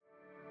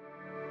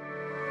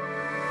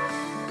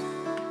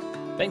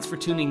Thanks for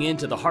tuning in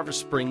to the Harvest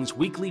Springs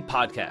Weekly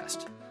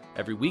Podcast.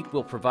 Every week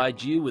we'll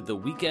provide you with the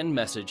weekend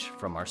message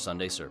from our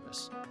Sunday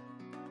service.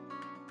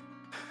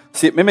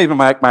 See, maybe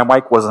my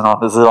mic wasn't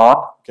on. Is it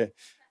on? Okay.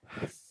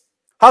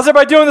 How's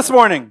everybody doing this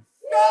morning?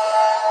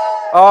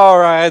 All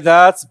right,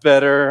 that's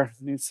better.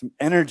 Need some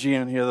energy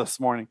in here this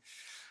morning.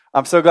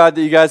 I'm so glad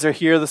that you guys are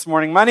here this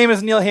morning. My name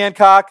is Neil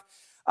Hancock.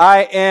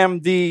 I am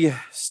the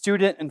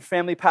student and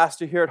family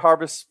pastor here at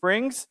Harvest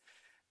Springs,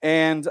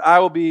 and I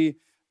will be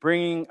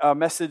bringing a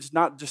message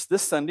not just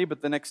this Sunday,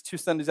 but the next 2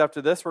 Sundays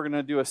after this. We're going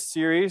to do a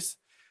series,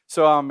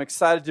 so I'm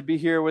excited to be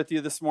here with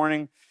you this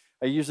morning.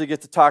 I usually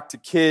get to talk to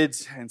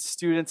kids and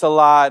students a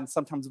lot, and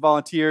sometimes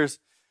volunteers.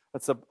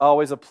 It's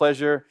always a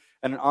pleasure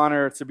and an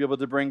honor to be able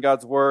to bring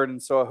God's word,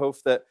 and so I hope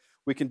that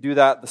we can do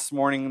that this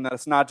morning, and that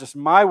it's not just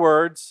my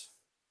words,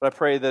 but I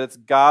pray that it's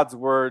God's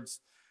words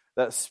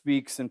that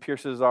speaks and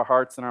pierces our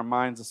hearts and our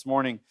minds this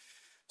morning.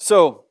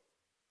 So,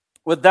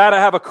 with that, I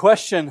have a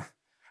question.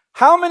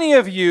 How many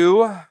of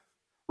you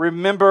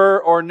remember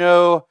or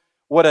know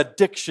what a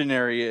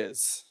dictionary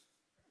is?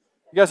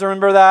 You guys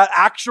remember that?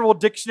 Actual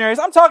dictionaries?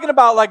 I'm talking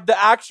about like the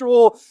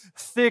actual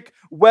thick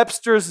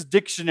Webster's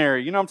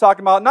dictionary. You know what I'm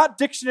talking about? Not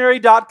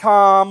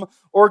dictionary.com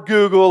or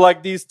Google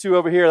like these two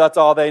over here. That's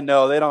all they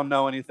know. They don't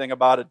know anything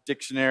about a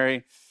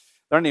dictionary.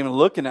 They're not even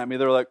looking at me.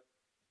 They're like,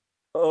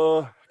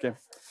 okay.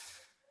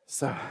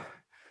 So,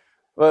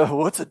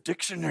 what's a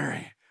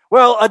dictionary?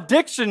 Well, a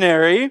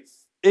dictionary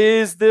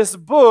is this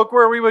book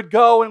where we would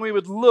go and we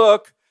would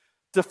look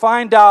to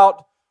find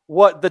out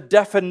what the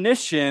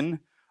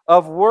definition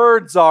of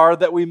words are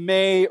that we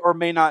may or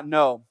may not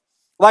know.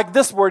 Like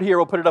this word here,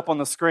 we'll put it up on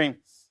the screen.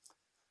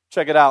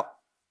 Check it out.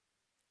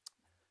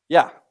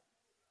 Yeah.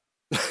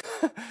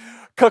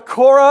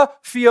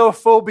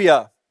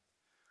 Coraphiophobia.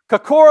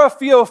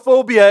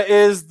 Coraphiophobia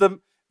is the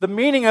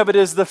meaning of it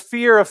is the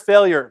fear of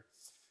failure.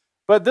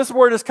 But this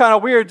word is kind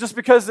of weird just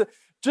because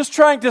just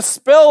trying to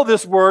spell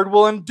this word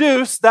will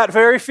induce that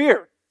very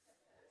fear.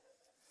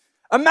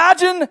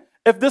 Imagine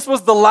if this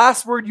was the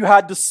last word you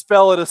had to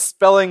spell at a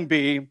spelling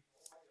bee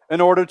in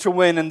order to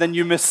win, and then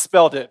you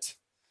misspelled it,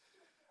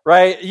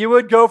 right? You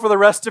would go for the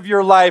rest of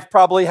your life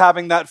probably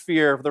having that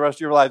fear for the rest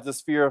of your life,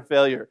 this fear of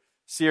failure,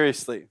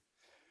 seriously.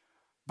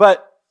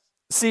 But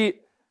see,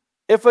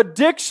 if a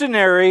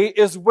dictionary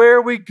is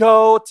where we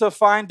go to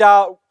find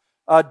out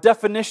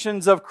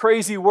definitions of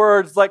crazy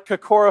words like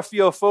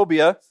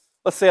coraphiophobia,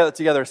 let's say that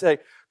together. Say,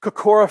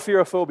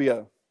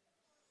 coraphiophobia.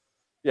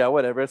 Yeah,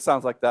 whatever. It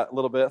sounds like that a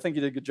little bit. I think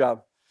you did a good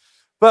job.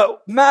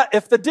 But Matt,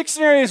 if the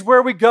dictionary is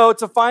where we go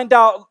to find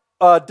out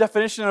a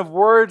definition of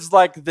words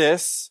like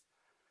this,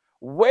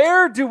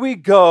 where do we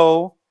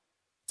go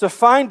to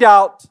find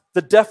out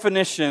the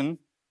definition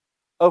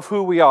of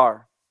who we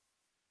are?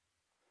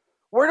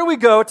 Where do we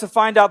go to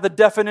find out the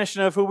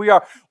definition of who we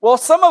are? Well,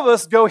 some of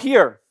us go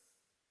here,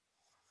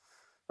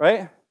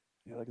 right?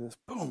 You look at this,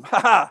 boom,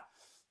 ha!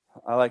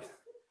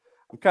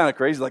 I'm kind of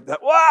crazy like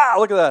that. Wow,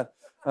 look at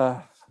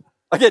that.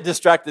 I get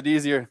distracted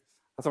easier.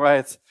 That's why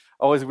it's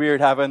always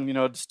weird having,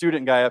 a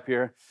student guy up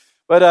here.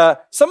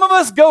 But some of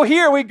us go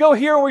here. We go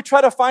here and we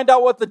try to find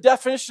out what the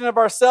definition of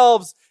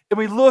ourselves, and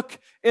we look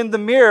in the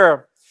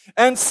mirror.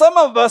 And some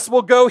of us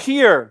will go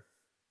here,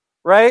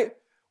 right?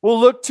 We'll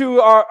look to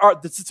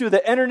to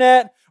the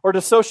internet or to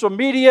social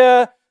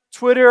media,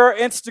 Twitter,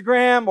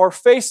 Instagram, or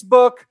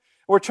Facebook.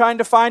 We're trying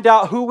to find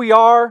out who we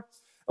are.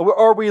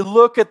 Or we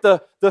look at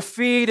the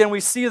feed and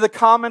we see the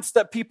comments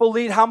that people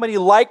leave, how many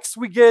likes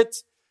we get.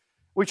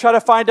 We try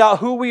to find out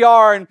who we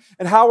are and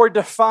how we're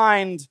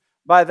defined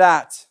by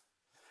that.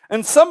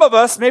 And some of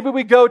us, maybe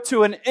we go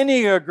to an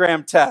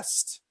Enneagram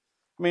test.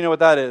 You know what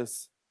that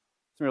is?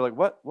 So you're like,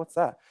 what? What's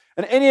that?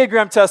 An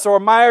Enneagram test or a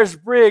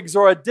Myers-Briggs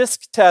or a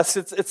DISC test.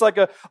 It's like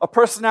a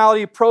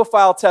personality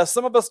profile test.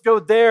 Some of us go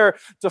there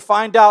to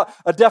find out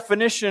a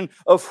definition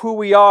of who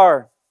we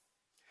are.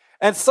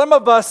 And some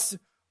of us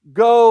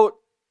go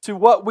to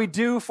what we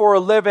do for a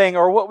living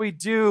or what we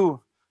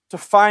do to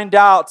find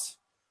out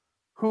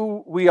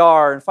who we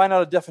are and find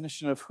out a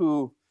definition of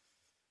who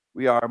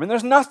we are.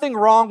 There's nothing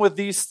wrong with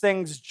these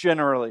things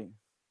generally.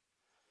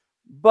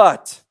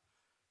 But,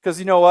 because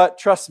you know what?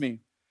 Trust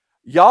me,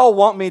 y'all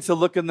want me to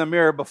look in the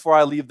mirror before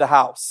I leave the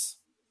house.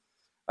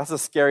 That's a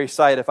scary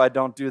sight if I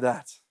don't do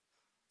that.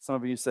 Some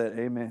of you said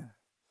amen.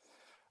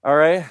 All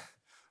right?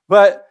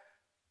 But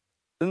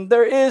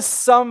there is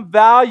some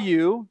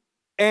value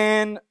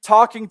in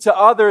talking to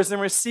others and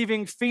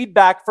receiving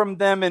feedback from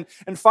them and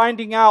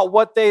finding out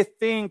what they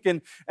think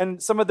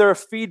and some of their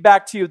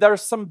feedback to you.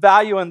 There's some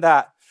value in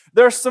that.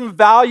 There's some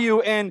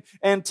value in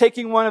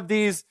taking one of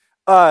these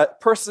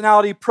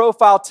personality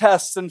profile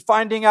tests and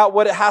finding out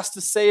what it has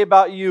to say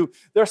about you.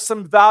 There's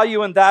some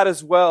value in that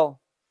as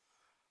well.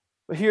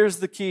 But here's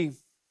the key.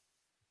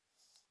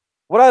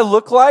 What I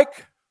look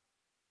like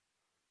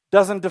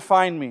doesn't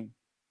define me.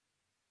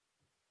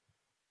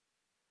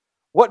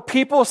 What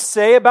people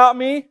say about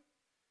me,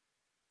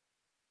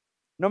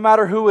 no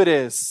matter who it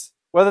is,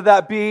 whether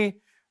that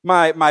be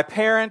my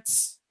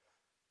parents,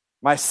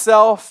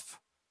 myself,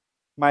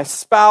 my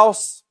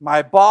spouse,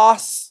 my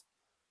boss,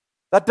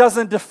 that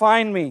doesn't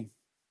define me.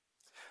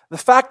 The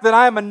fact that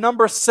I am a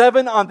number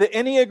 7 on the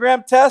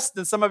Enneagram test,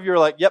 and some of you are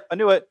like, yep, I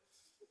knew it.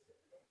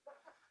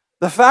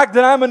 The fact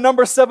that I'm a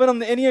number 7 on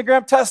the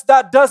Enneagram test,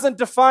 that doesn't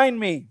define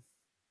me.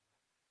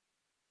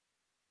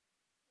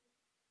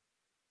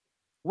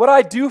 What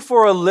I do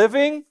for a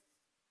living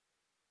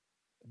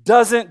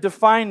doesn't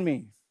define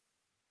me.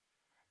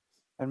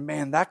 And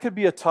man, that could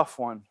be a tough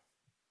one.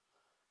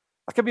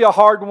 That could be a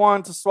hard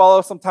one to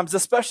swallow sometimes,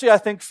 especially I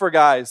think for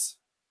guys.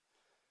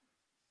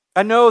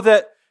 I know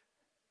that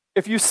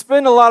if you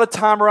spend a lot of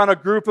time around a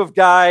group of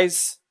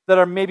guys that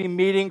are maybe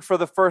meeting for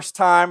the first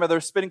time, or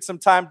they're spending some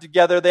time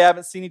together, they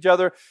haven't seen each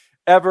other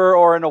ever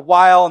or in a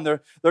while, and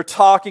they're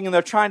talking and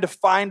they're trying to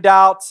find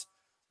out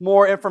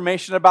more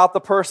information about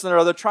the person,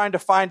 or they're trying to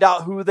find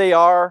out who they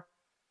are.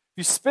 If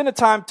you spend a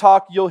time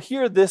talk, you'll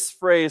hear this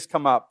phrase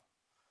come up.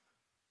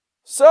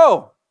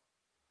 So,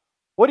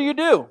 what do you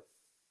do? How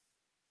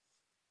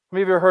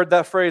many of you ever heard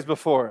that phrase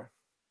before?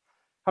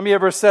 How many of you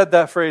ever said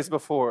that phrase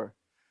before?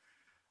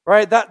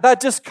 Right?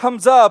 That just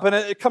comes up, and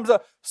it comes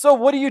up. So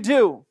what do you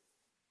do?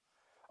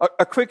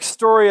 A quick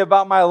story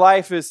about my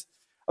life is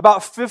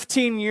about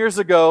 15 years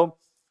ago,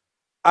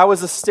 I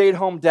was a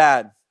stay-at-home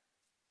dad.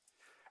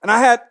 And I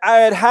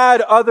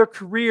had other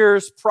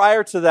careers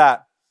prior to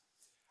that.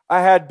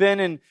 I had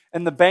been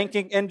in the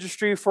banking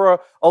industry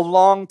for a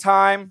long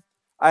time.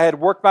 I had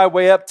worked my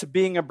way up to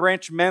being a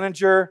branch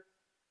manager,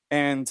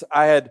 and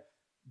I had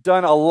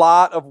done a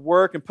lot of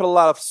work and put a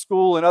lot of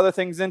school and other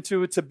things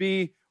into it to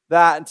be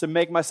that and to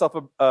make myself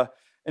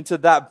into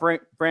that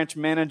branch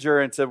manager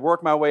and to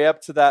work my way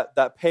up to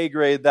that pay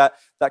grade, that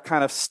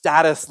kind of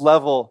status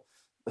level,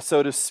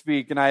 so to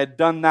speak. And I had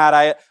done that.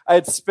 I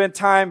had spent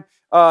time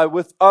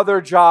with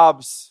other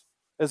jobs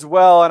as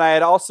well, and I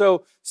had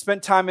also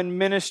spent time in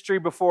ministry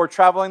before,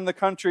 traveling the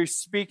country,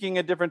 speaking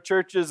at different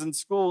churches and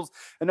schools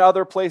and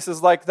other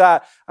places like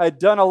that. I had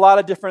done a lot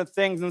of different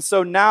things, and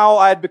so now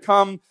I had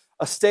become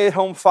a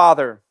stay-at-home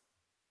father.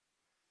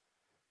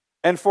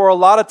 And for a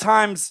lot of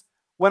times,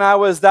 when I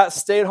was that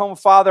stay-at-home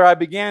father, I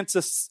began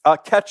to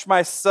catch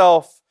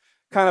myself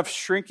kind of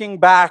shrinking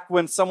back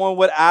when someone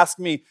would ask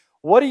me,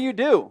 what do you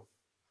do?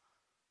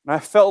 And I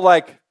felt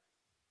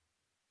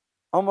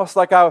almost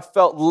like I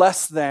felt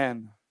less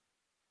than,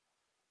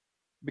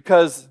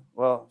 because,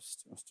 well,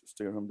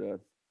 stay-at-home dad.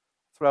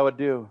 That's what I would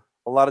do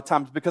a lot of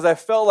times, because I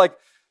felt like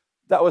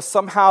that was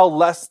somehow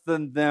less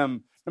than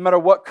them, no matter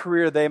what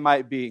career they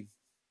might be.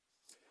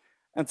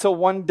 Until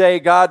one day,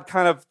 God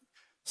kind of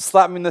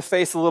slapped me in the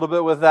face a little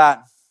bit with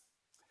that.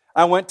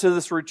 I went to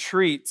this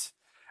retreat,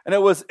 and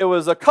it was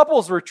a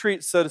couples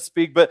retreat, so to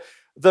speak, but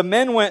the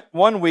men went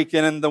one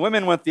weekend and the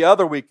women went the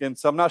other weekend,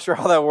 so I'm not sure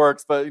how that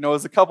works, but it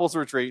was a couples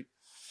retreat.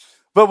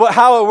 But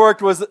how it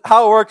worked was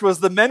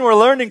the men were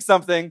learning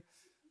something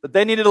that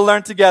they needed to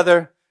learn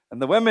together,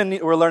 and the women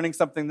were learning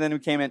something then we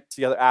came in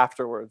together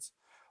afterwards.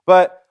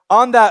 But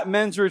on that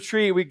men's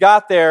retreat, we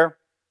got there,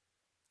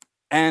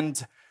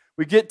 and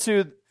we get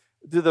to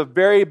the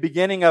very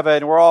beginning of it,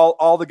 and we're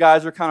all the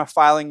guys are kind of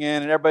filing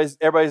in, and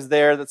everybody's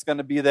there that's going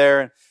to be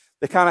there, and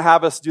they kind of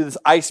have us do this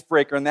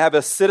icebreaker, and they have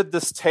us sit at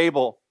this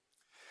table,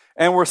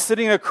 and we're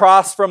sitting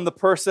across from the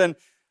person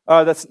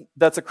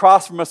that's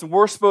across from us, and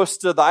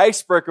the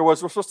icebreaker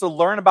was we're supposed to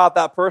learn about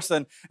that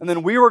person, and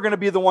then we were going to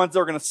be the ones that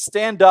were going to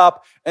stand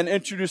up and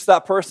introduce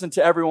that person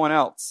to everyone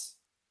else.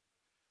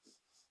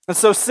 And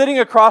so sitting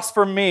across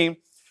from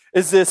me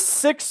is this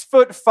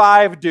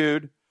 6'5"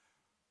 dude,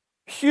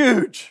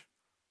 huge,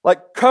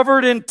 like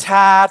covered in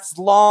tats,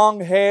 long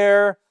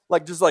hair,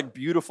 just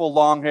beautiful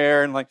long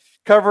hair, and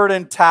covered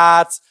in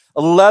tats,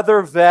 a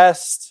leather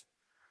vest.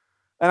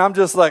 And I'm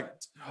just like,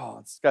 oh,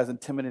 this guy's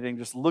intimidating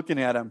just looking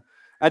at him.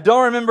 I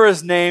don't remember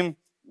his name,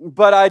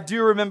 but I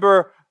do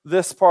remember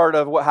this part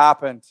of what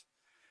happened.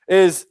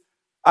 Is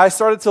I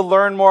started to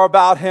learn more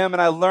about him,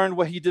 and I learned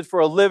what he did for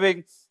a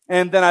living,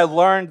 and then I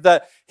learned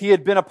that he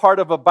had been a part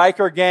of a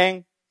biker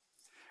gang,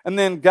 and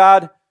then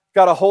God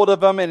got a hold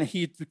of him, and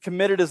he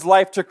committed his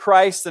life to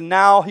Christ, and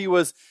now he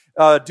was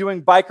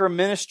doing biker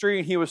ministry,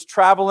 and he was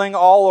traveling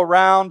all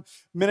around,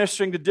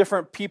 ministering to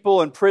different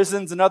people in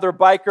prisons and other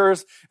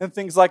bikers and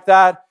things like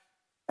that.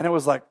 And it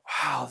was like,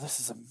 wow,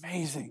 this is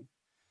amazing.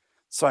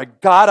 So I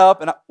got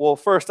up, and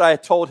first I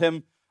told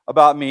him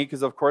about me,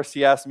 because of course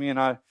he asked me, and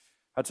I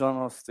told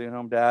him I was a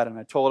stay-at-home dad, and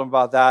I told him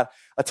about that.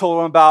 I told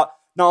him about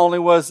not only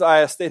was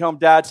I a stay-at-home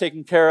dad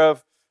taking care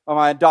of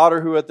my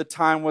daughter, who at the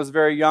time was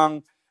very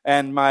young,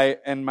 and my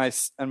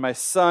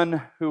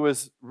son, who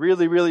was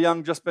really, really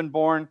young, just been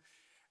born,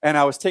 and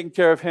I was taking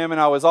care of him,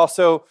 and I was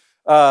also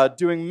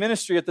doing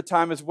ministry at the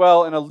time as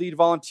well in a lead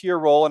volunteer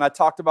role, and I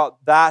talked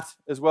about that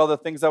as well, the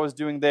things I was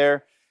doing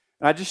there,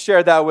 and I just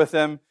shared that with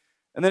him.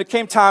 And then it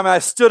came time, and I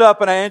stood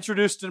up and I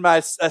introduced him. I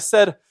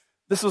said,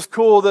 "This was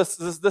cool. This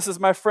is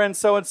my friend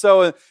so and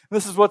so, and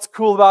this is what's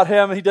cool about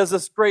him. He does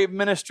this great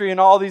ministry and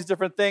all these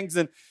different things."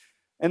 And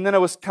then it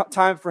was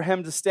time for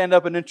him to stand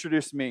up and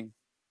introduce me.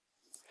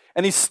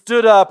 And he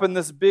stood up, and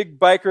this big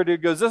biker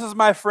dude goes, "This is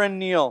my friend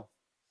Neil."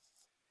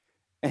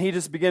 And he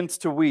just begins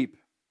to weep.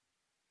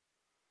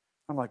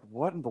 I'm like,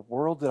 what in the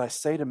world did I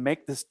say to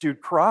make this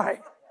dude cry?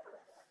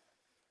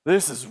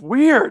 This is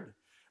weird.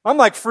 I'm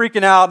like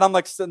freaking out, and I'm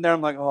like sitting there,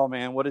 I'm like, oh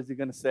man, what is he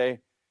going to say? And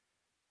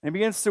he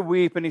begins to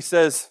weep, and he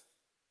says,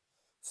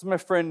 this is my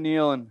friend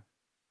Neil, and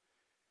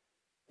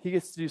he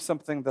gets to do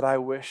something that I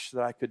wish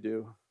that I could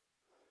do.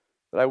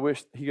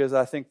 He goes,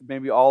 I think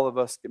maybe all of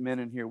us men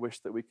in here wish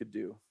that we could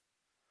do.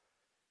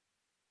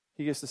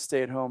 He gets to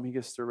stay at home. He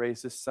gets to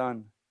raise his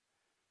son.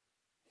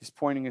 He's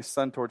pointing his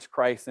son towards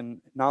Christ.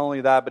 And not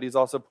only that, but he's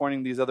also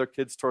pointing these other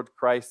kids towards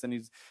Christ. And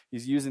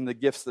he's using the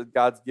gifts that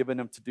God's given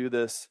him to do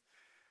this.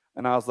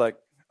 And I was like,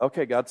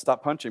 okay, God,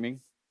 stop punching me.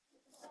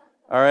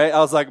 All right. I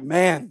was like,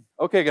 man,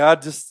 okay,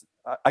 God,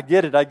 I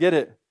get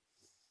it.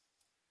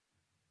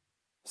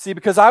 See,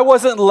 because I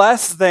wasn't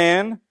less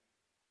than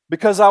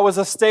because I was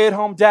a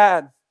stay-at-home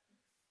dad.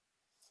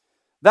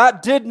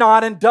 That did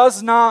not and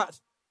does not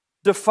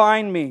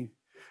define me.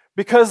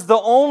 Because the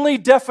only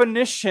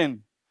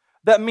definition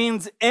that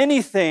means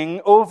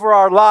anything over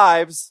our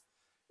lives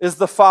is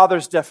the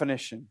Father's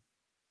definition.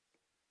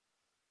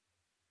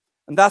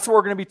 And that's what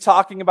we're going to be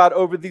talking about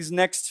over these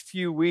next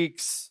few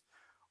weeks.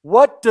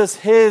 What does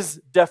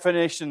His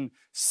definition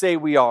say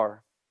we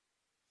are?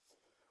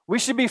 We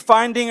should be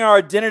finding our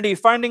identity,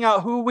 finding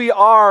out who we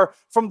are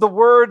from the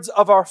words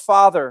of our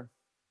Father.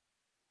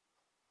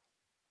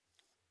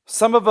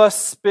 Some of us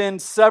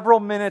spend several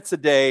minutes a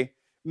day,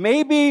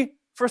 maybe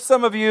for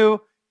some of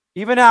you,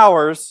 even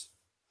hours,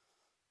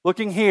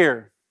 looking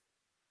here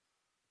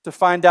to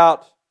find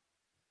out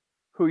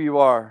who you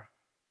are.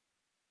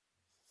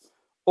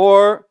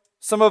 Or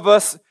some of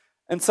us,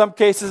 in some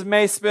cases,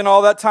 may spend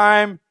all that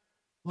time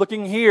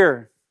looking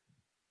here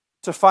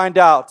to find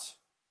out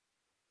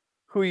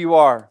who you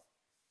are.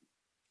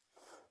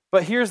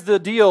 But here's the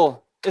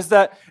deal, is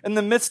that in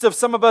the midst of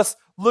some of us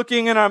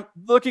looking in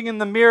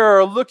the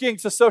mirror or looking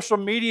to social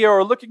media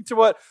or looking to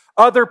what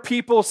other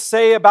people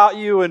say about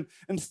you and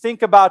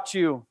think about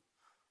you,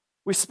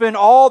 we spend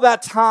all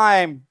that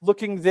time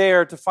looking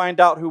there to find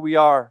out who we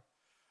are.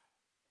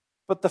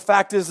 But the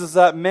fact is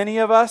that many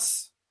of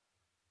us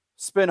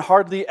spend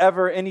hardly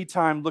ever any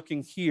time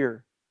looking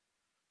here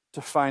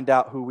to find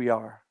out who we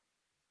are.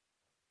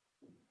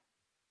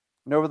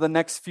 And over the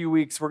next few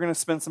weeks, we're going to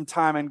spend some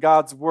time in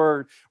God's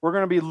Word. We're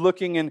going to be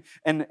looking and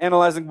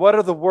analyzing what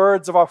are the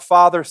words of our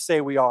Father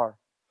say we are.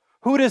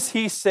 Who does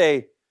He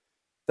say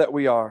that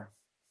we are?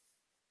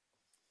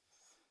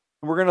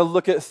 And we're going to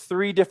look at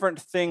 3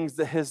 different things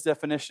that His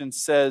definition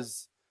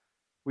says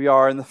we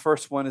are. And the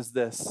first one is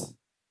this.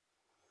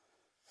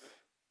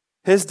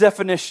 His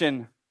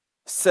definition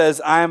says,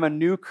 I am a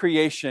new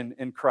creation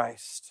in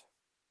Christ.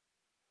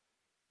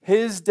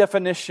 His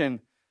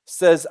definition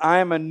says, I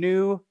am a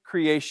new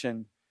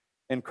creation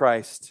in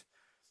Christ.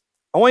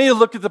 I want you to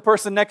look at the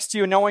person next to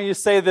you, and I want you to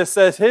say this,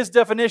 says, his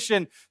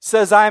definition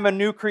says, I am a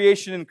new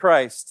creation in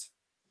Christ.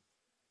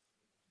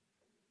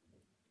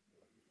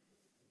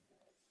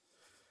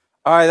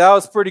 All right, that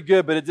was pretty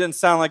good, but it didn't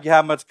sound like you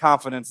had much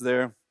confidence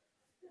there.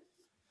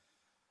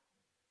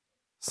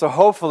 So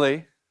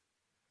hopefully,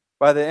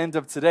 by the end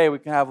of today, we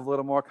can have a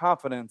little more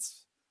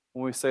confidence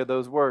when we say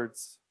those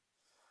words.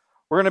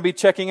 We're going to be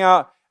checking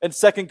out in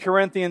 2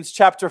 Corinthians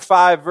chapter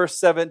 5, verse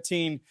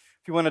 17.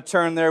 If you want to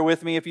turn there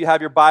with me, if you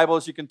have your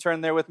Bibles, you can turn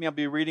there with me. I'll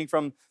be reading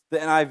from the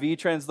NIV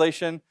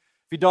translation.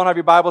 If you don't have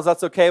your Bibles,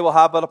 that's okay. We'll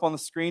have it up on the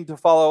screen to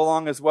follow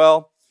along as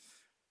well.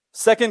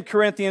 2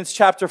 Corinthians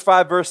chapter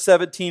 5, verse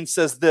 17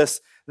 says this,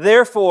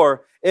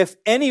 therefore, if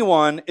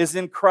anyone is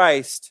in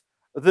Christ,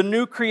 the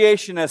new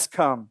creation has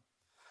come.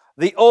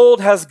 The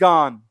old has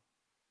gone.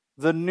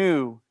 The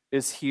new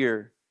is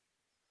here.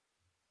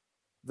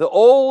 The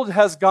old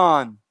has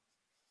gone.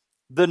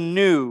 The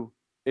new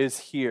is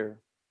here.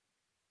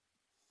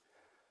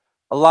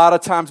 A lot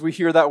of times we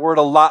hear that word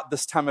a lot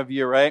this time of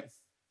year, right?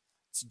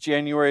 It's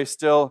January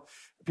still.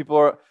 People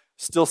are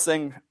still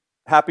saying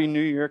Happy New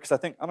Year because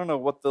I don't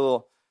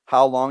know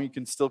how long you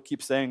can still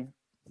keep saying,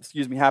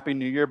 Happy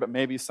New Year, but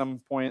maybe some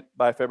point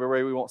by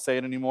February we won't say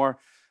it anymore.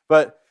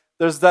 But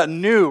there's that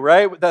new,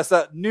 right? That's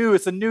that new.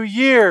 It's a new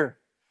year.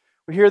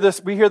 We hear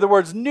the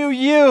words new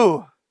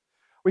you.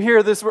 We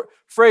hear this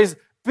phrase,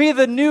 be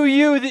the new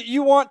you that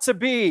you want to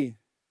be.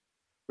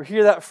 We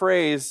hear that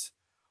phrase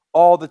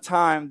all the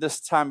time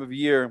this time of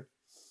year.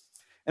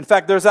 In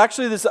fact, there's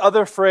actually this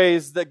other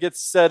phrase that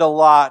gets said a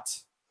lot.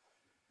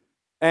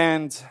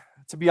 And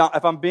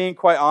if I'm being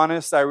quite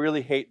honest, I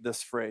really hate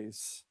this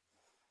phrase.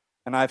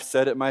 And I've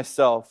said it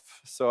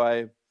myself, so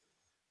I've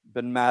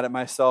been mad at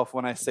myself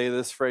when I say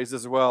this phrase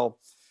as well.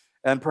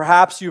 And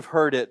perhaps you've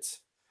heard it.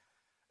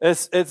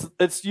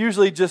 It's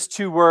usually just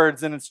 2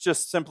 words, and it's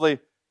just simply,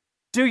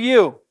 do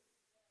you.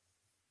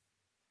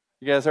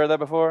 You guys heard that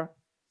before?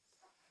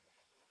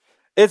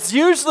 It's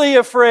usually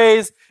a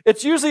phrase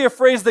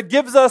that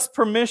gives us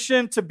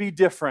permission to be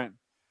different.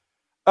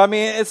 I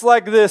mean, it's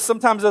like this.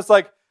 Sometimes it's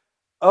like,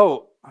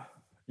 oh,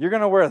 you're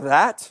going to wear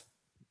that?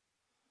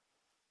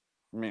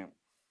 I mean,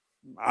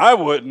 I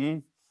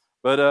wouldn't,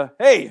 but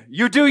hey,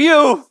 you do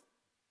you,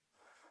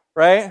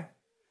 right?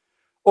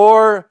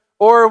 Or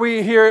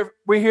we hear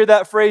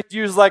that phrase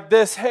used like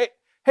this,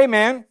 hey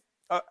man,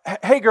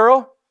 hey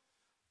girl,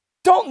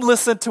 don't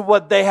listen to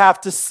what they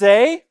have to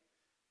say.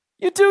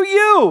 You do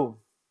you.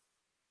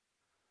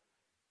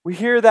 We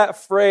hear that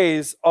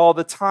phrase all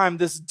the time.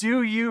 This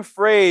do you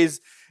phrase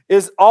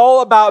is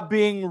all about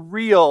being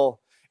real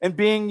and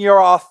being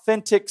your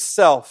authentic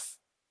self.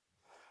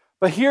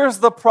 But here's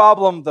the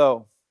problem,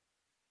 though.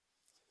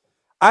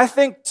 I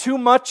think too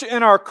much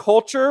in our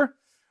culture,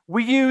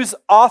 we use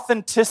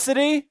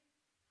authenticity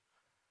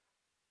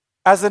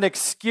as an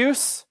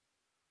excuse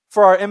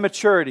for our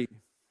immaturity.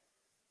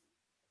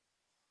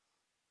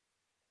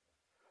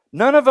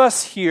 None of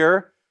us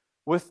here,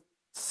 with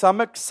some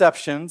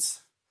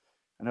exceptions,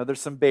 I know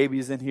there's some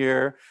babies in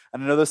here,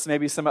 and I know there's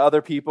maybe some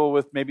other people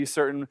with maybe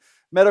certain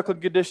medical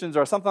conditions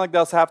or something like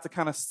that, so I have to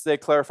kind of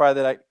clarify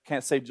that I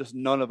can't say just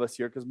none of us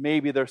here, because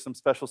maybe there's some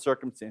special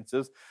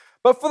circumstances.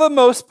 But for the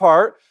most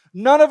part,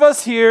 none of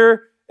us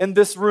here in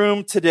this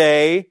room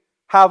today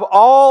have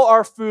all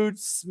our food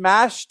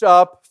smashed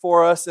up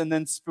for us and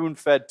then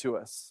spoon-fed to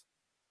us.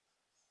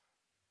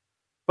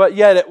 But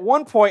yet, at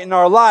one point in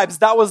our lives,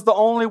 that was the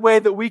only way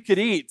that we could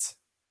eat.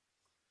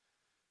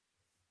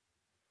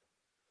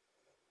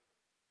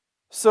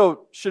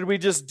 So, should we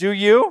just do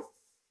you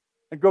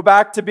and go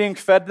back to being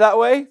fed that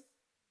way?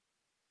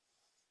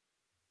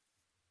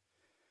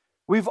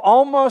 We've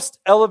almost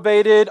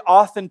elevated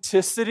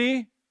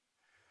authenticity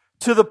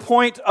to the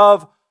point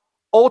of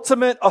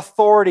ultimate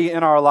authority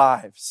in our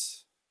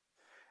lives.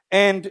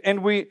 And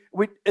we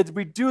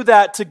do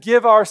that to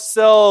give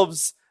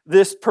ourselves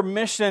this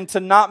permission to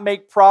not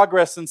make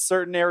progress in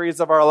certain areas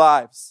of our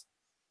lives.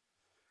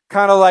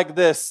 Kind of like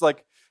this,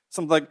 like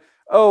something like,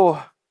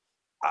 oh,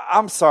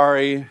 I'm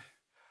sorry.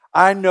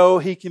 I know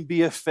he can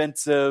be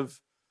offensive,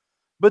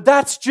 but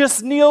that's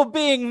just Neil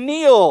being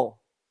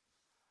Neil.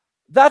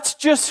 That's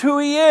just who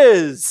he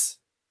is.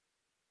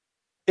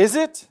 Is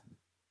it?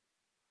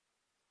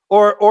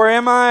 Or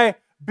am I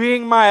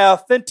being my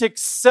authentic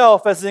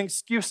self as an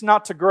excuse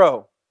not to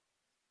grow?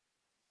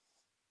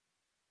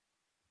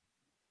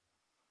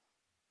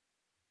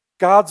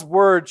 God's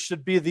word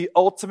should be the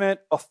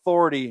ultimate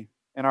authority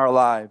in our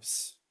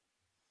lives.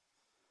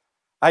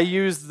 I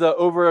used the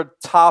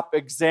over-the-top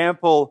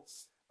example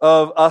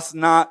of us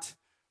not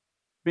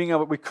being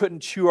able, we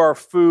couldn't chew our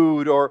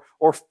food or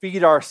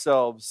feed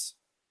ourselves.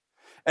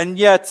 And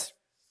yet,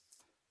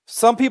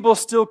 some people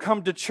still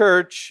come to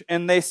church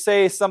and they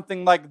say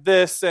something like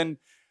this, and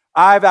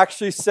I've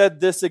actually said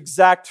this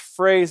exact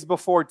phrase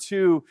before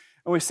too,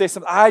 and we say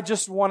something, I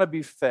just want to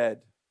be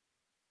fed.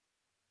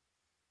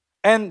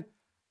 And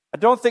I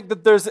don't think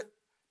that there's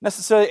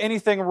necessarily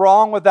anything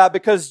wrong with that,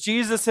 because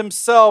Jesus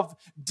himself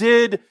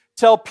did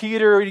tell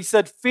Peter, he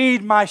said,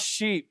 feed my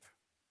sheep.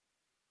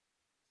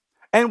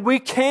 And we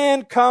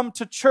can come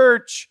to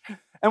church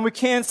and we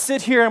can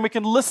sit here and we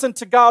can listen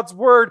to God's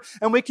word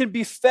and we can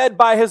be fed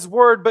by his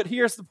word. But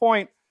here's the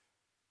point.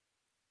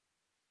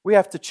 We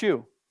have to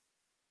chew.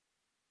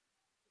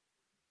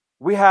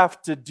 We have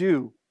to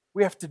do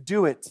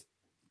it.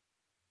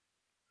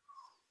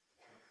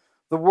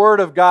 The word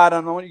of God,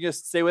 and I want you guys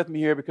to stay with me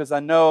here, because I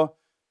know,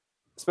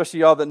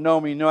 especially y'all that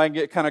know me, I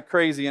get kind of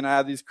crazy and I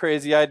have these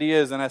crazy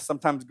ideas and I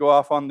sometimes go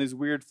off on these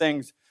weird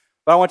things.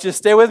 But I want you to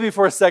stay with me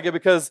for a second,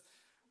 because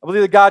I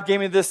believe that God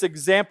gave me this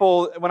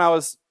example when I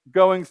was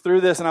going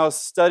through this and I was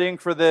studying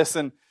for this,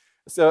 and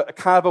it's a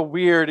kind of a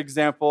weird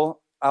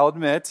example, I'll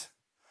admit.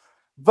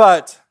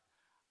 But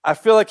I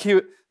feel like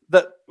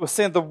that was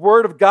saying the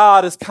word of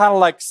God is kind of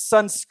like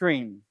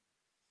sunscreen.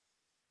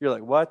 You're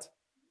like, what?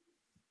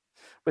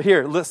 But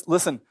here,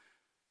 listen.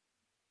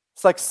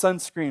 It's like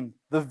sunscreen.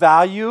 The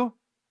value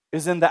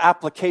is in the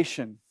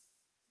application.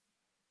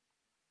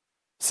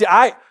 See,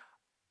 I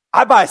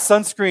buy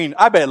sunscreen.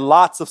 I buy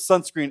lots of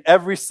sunscreen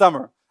every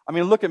summer. I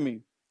mean, look at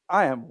me.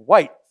 I am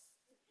white,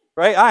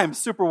 right? I am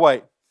super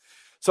white.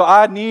 So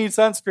I need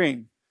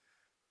sunscreen.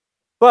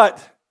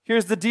 But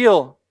here's the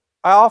deal.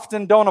 I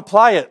often don't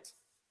apply it.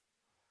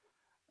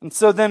 And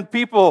so then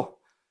people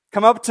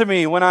come up to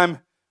me when I'm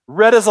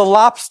red as a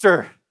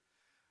lobster.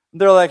 And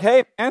they're like,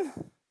 hey, man,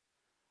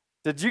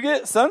 did you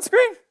get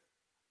sunscreen?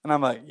 And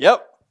I'm like,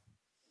 yep.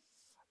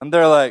 And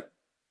they're like,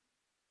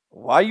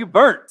 why are you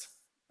burnt?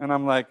 And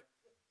I'm like,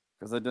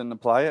 because I didn't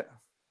apply it.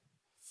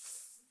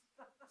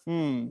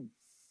 We're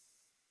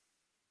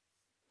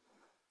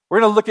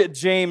going to look at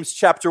James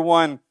chapter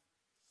 1.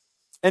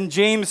 In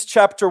James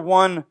chapter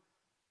 1,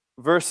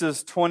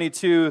 verses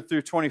 22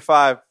 through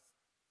 25.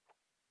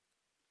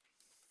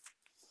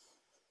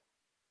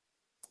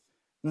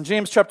 In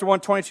James chapter 1,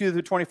 22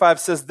 through 25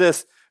 says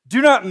this,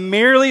 do not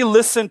merely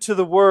listen to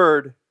the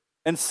word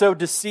and so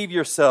deceive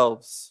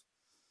yourselves.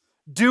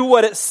 Do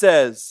what it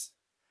says.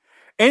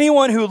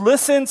 Anyone who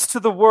listens to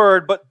the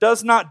word but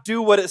does not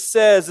do what it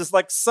says is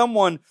like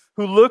someone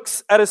who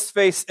looks at his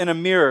face in a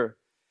mirror,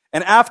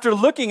 and after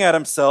looking at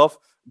himself,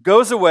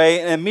 goes away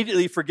and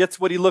immediately forgets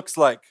what he looks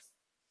like.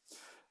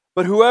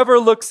 But whoever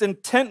looks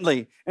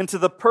intently into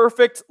the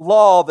perfect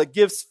law that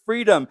gives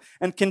freedom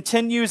and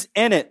continues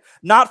in it,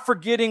 not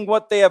forgetting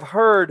what they have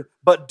heard,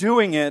 but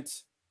doing it,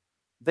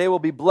 they will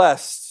be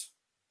blessed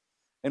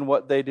in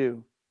what they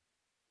do.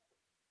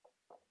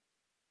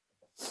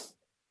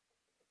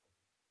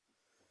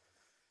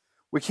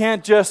 We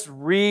can't just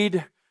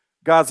read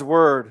God's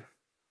word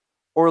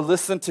or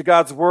listen to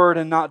God's word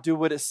and not do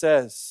what it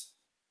says.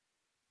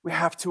 We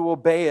have to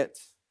obey it.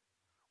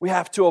 We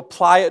have to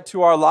apply it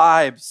to our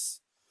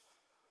lives.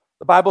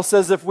 The Bible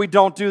says if we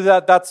don't do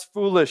that, that's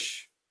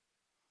foolish.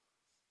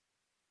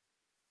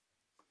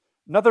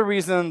 Another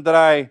reason that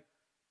I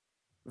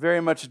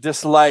very much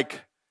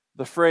dislike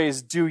the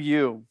phrase, do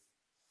you,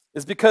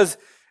 is because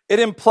it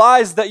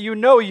implies that you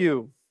know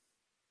you.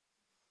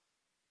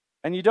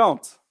 And you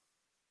don't.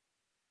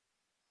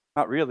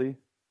 Not really.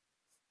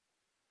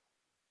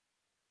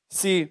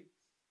 See,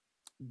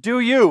 do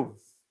you?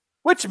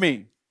 Which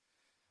me?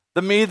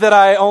 The me that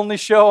I only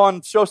show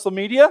on social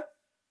media?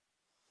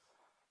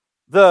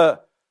 The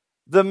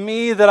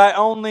me that I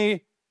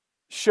only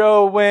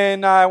show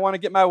when I want to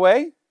get my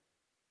way?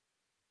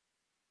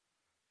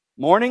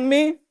 Morning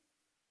me?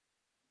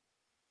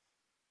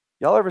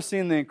 Y'all ever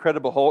seen The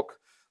Incredible Hulk?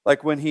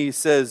 Like when he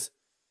says,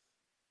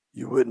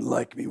 "You wouldn't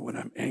like me when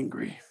I'm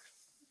angry."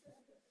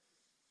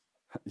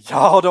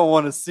 Y'all don't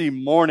want to see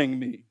morning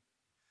me.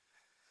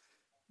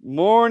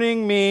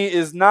 Morning me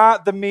is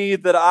not the me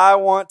that I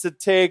want to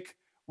take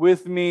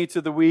with me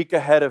to the week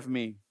ahead of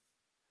me.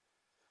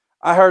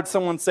 I heard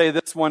someone say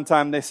this one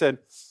time. They said,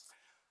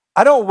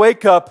 "I don't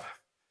wake up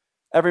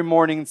every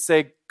morning and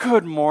say,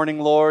 'Good morning,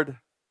 Lord.'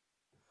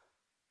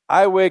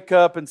 I wake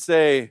up and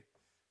say,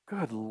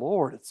 'Good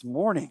Lord, it's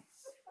morning.'"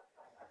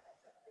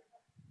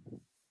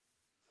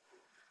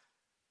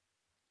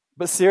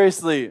 But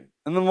seriously,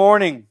 in the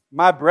morning,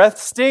 my breath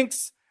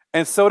stinks,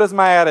 and so does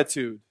my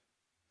attitude.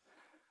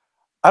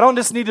 I don't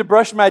just need to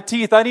brush my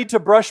teeth, I need to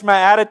brush my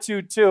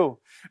attitude too.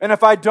 And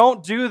if I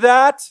don't do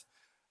that,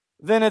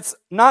 then it's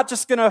not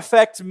just going to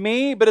affect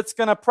me, but it's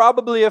going to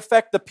probably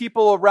affect the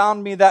people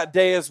around me that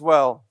day as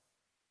well.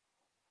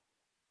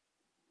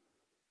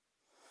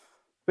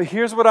 But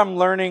here's what I'm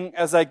learning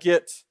as I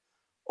get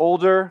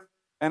older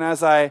and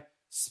as I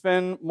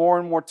spend more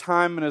and more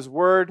time in His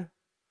Word.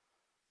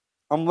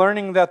 I'm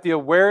learning that the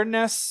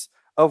awareness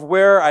of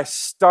where I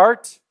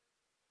start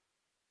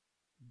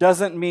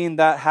doesn't mean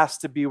that has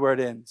to be where it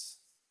ends.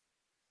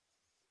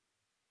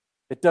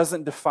 It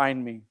doesn't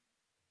define me.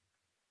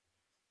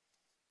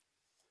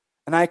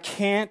 And I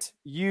can't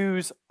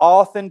use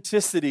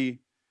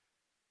authenticity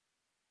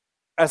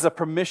as a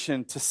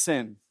permission to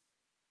sin.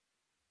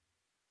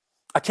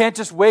 I can't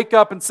just wake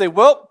up and say,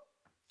 "Well,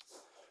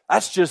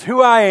 that's just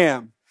who I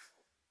am.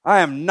 I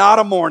am not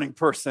a morning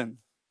person."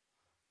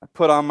 I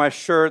put on my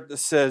shirt that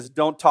says,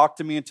 "Don't talk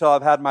to me until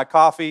I've had my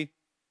coffee."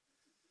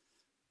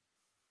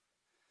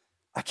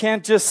 I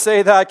can't just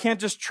say that. I can't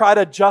just try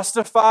to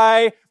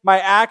justify my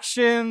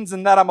actions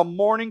and that I'm a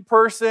morning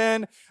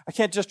person. I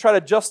can't just try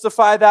to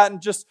justify that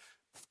and just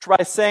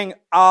try saying,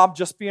 "I'm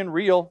just being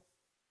real."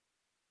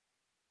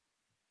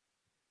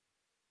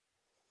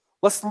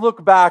 Let's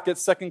look back at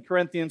 2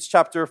 Corinthians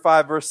chapter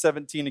 5, verse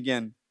 17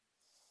 again.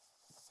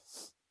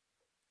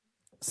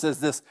 It says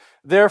this,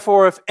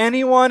 "Therefore, if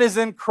anyone is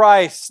in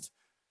Christ,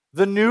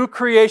 the new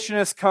creation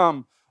has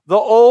come. The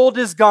old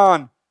is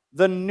gone.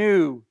 The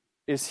new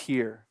is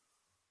here."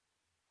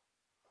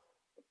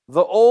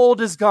 The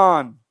old is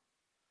gone.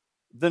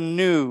 The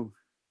new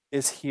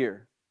is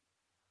here.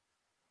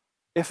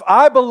 If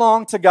I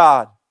belong to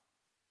God,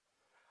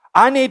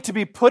 I need to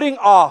be putting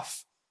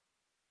off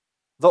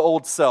the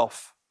old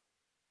self.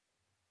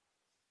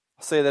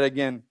 I'll say that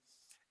again.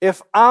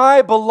 If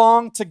I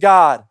belong to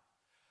God,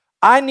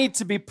 I need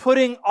to be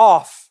putting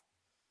off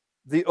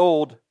the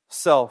old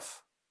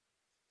self.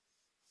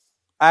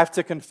 I have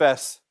to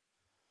confess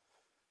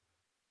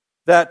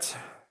that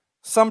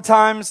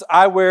sometimes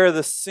I wear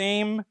the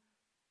same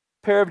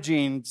pair of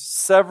jeans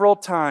several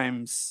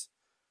times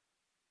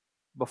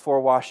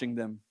before washing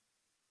them.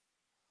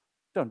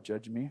 Don't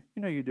judge me.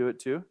 You know you do it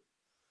too.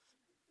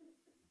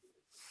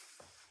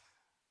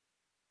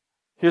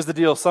 Here's the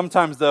deal.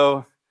 Sometimes,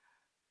 though,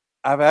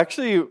 I've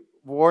actually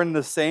worn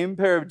the same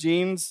pair of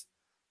jeans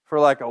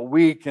for like a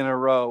week in a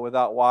row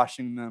without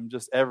washing them,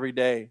 just every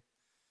day.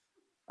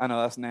 I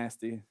know, that's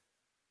nasty.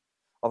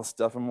 All the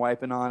stuff I'm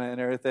wiping on it and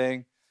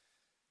everything.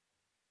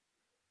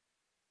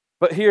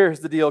 But here's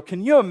the deal.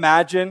 Can you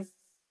imagine?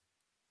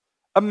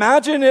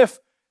 Imagine if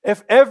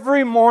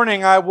every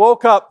morning I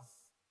woke up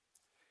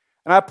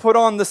and I put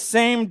on the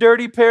same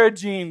dirty pair of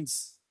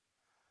jeans,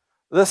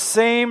 the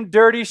same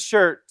dirty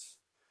shirt,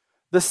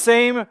 the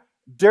same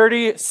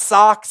dirty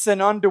socks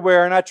and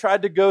underwear, and I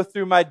tried to go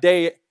through my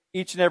day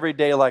each and every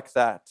day like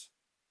that.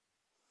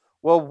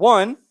 Well,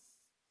 one,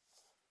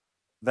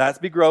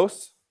 that'd be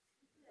gross.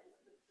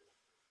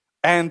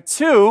 And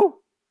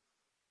two,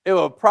 it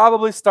will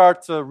probably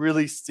start to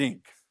really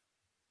stink.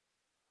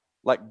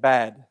 Like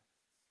bad.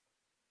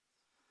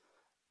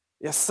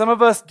 Yes, some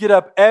of us get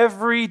up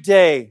every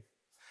day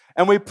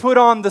and we put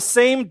on the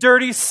same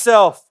dirty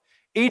self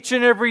each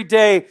and every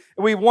day,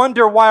 and we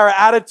wonder why our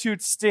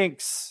attitude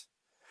stinks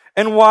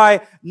and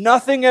why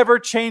nothing ever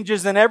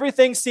changes and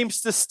everything seems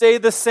to stay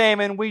the same,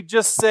 and we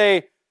just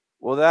say,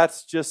 "Well,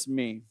 that's just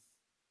me.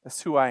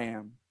 That's who I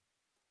am."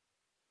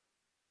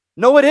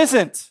 No, it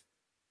isn't.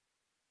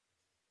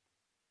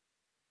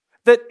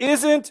 that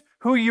isn't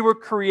who you were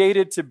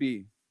created to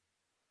be.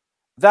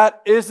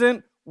 That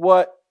isn't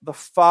what the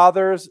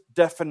Father's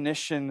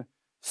definition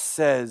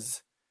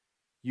says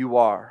you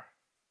are.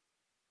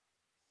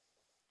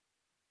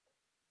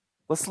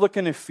 Let's look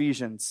in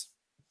Ephesians.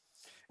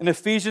 In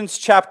Ephesians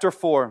chapter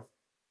 4.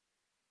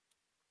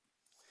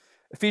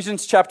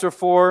 Ephesians chapter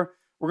 4,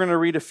 we're going to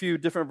read a few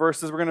different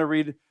verses. We're going to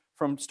read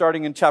from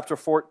starting in chapter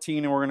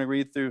 14, and we're going to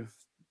read through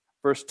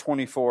verse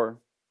 24.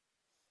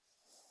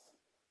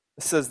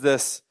 It says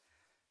this,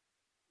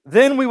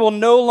 "Then we will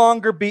no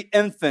longer be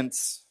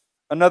infants."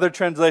 Another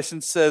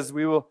translation says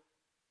we will,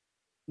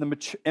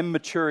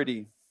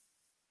 immaturity.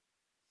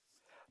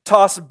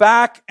 "Tossed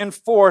back and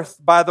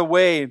forth by the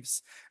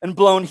waves, and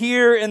blown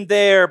here and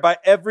there by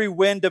every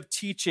wind of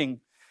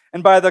teaching,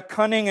 and by the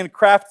cunning and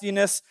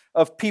craftiness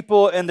of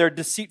people and their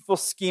deceitful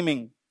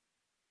scheming.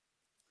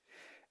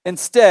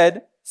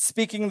 Instead,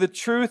 speaking the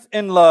truth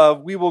in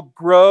love, we will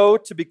grow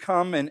to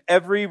become in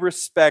every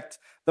respect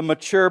the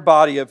mature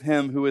body of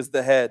Him who is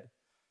the head,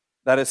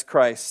 that is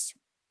Christ.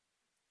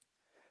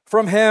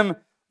 From Him,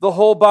 the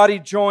whole body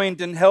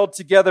joined and held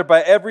together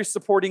by every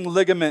supporting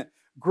ligament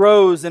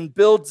grows and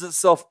builds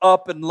itself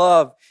up in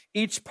love,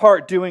 each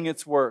part doing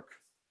its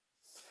work.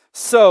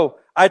 So,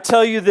 I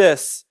tell you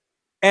this,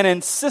 and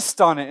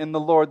insist on it in the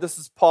Lord." This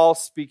is Paul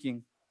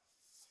speaking.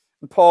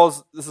 And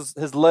this is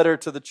his letter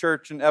to the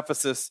church in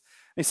Ephesus.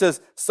 He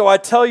says, "So I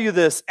tell you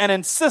this, and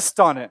insist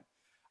on it."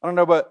 I don't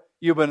know about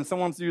you, but when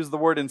someone uses the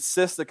word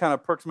insist, it kind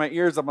of perks my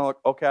ears. I'm like,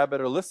 okay, I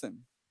better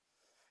listen.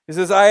 He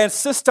says, "I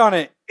insist on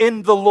it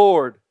in the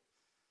Lord,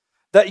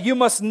 that you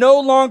must no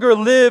longer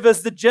live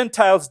as the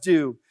Gentiles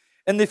do,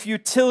 in the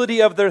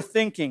futility of their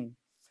thinking.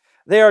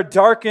 They are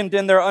darkened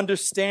in their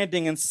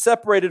understanding and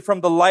separated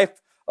from the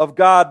life of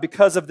God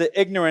because of the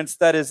ignorance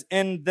that is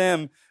in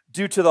them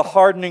due to the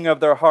hardening of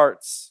their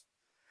hearts.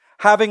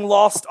 Having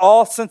lost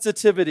all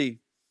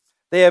sensitivity,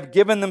 they have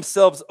given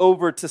themselves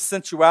over to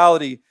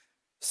sensuality,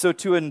 so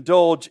to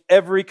indulge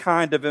every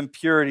kind of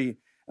impurity,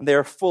 and they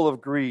are full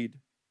of greed.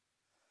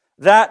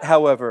 That,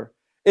 however,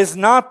 is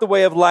not the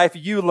way of life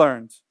you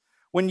learned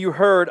when you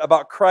heard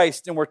about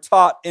Christ and were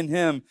taught in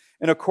Him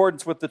in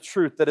accordance with the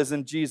truth that is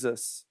in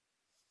Jesus.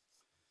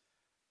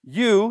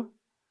 You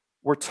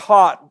were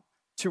taught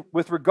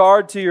with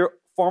regard to your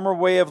former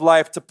way of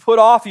life to put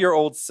off your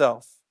old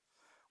self,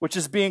 which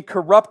is being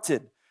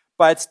corrupted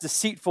by its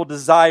deceitful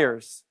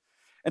desires,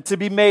 and to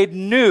be made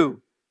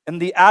new in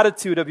the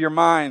attitude of your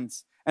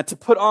minds, and to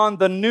put on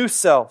the new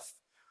self,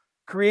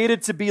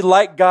 created to be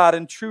like God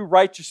in true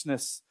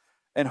righteousness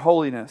and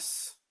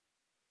holiness.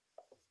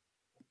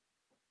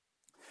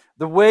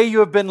 The way you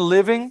have been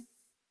living,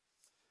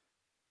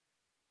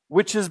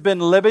 which has been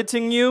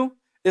limiting you,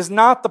 is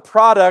not the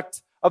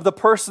product of the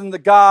person that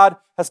God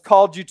has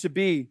called you to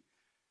be,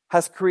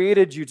 has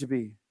created you to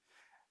be.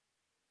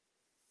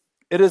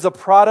 It is a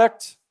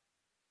product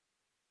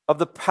of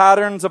the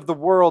patterns of the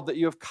world that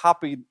you have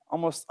copied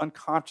almost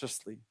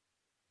unconsciously.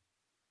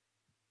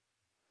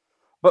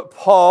 But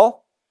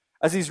Paul,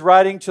 as he's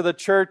writing to the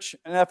church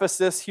in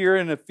Ephesus here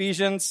in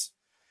Ephesians,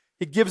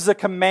 he gives a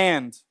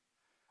command.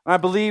 And I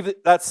believe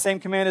that same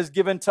command is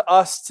given to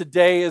us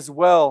today as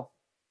well.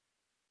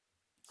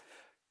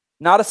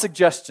 Not a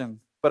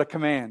suggestion, but a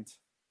command.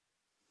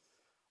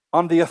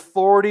 On the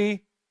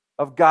authority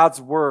of God's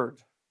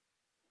word.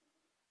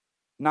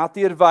 Not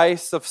the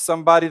advice of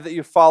somebody that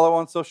you follow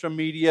on social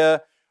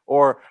media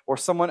or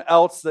someone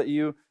else that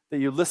you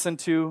listen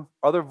to,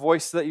 other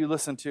voice that you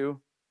listen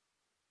to.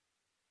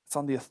 It's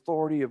on the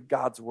authority of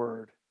God's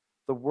word,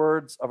 the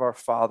words of our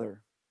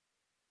Father.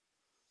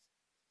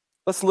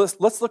 Let's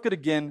look at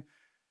again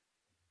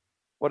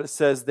what it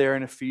says there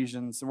in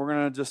Ephesians. And we're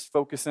going to just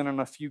focus in on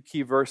a few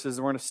key verses.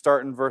 We're going to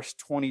start in verse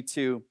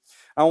 22.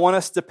 I want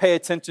us to pay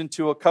attention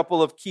to a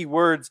couple of key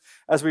words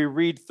as we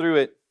read through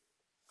it.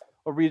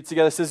 We'll read it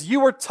together. It says, "You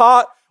were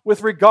taught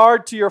with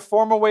regard to your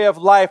former way of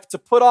life to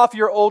put off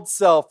your old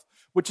self,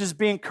 which is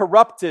being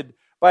corrupted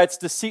by its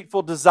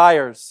deceitful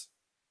desires."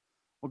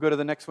 We'll go to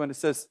the next one. It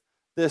says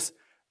this,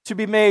 "To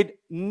be made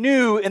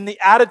new in the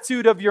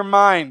attitude of your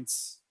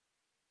minds,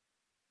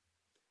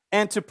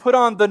 and to put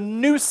on the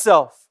new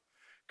self,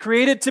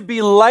 created to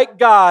be like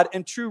God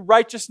in true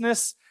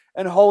righteousness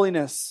and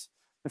holiness."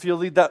 If you'll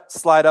lead that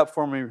slide up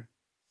for me. It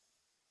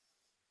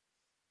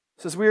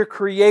says we are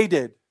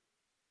created,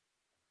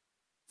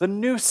 the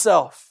new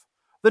self,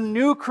 the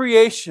new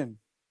creation,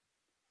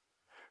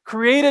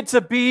 created to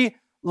be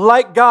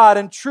like God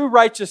in true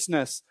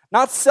righteousness,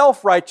 not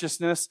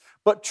self-righteousness,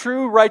 but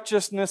true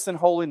righteousness and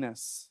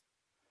holiness.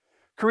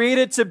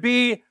 Created to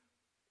be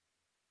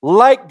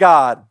like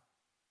God,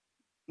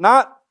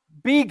 not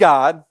be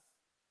God.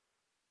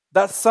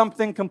 That's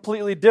something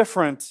completely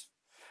different.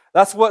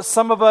 That's what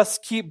some of us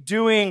keep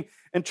doing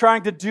and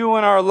trying to do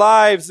in our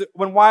lives.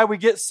 Why we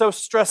get so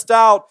stressed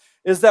out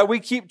is that we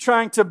keep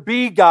trying to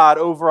be God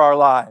over our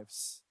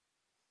lives.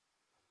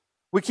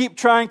 We keep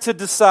trying to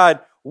decide,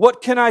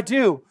 what can I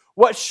do?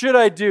 What should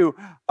I do?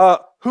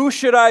 Who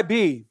should I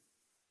be?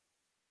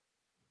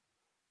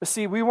 But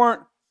see, we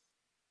were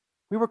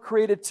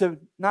created to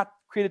not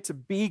created to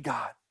be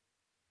God.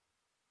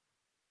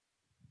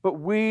 But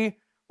we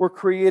were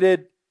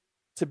created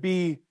to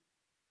be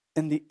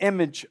in the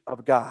image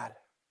of God,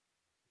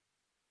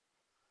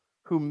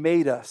 who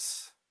made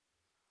us.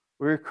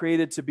 We were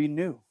created to be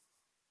new.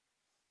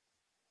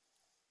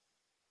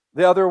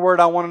 The other word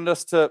I wanted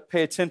us to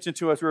pay attention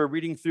to as we were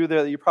reading through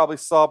there that you probably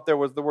saw up there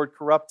was the word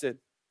corrupted.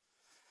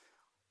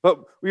 But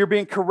we are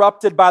being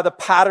corrupted by the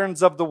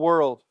patterns of the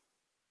world.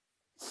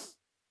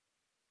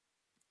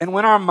 And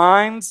when our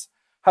minds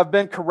have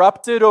been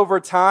corrupted over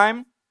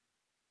time,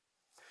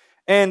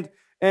 and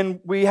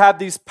we have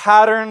these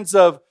patterns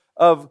of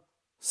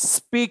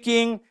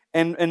speaking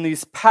and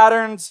these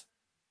patterns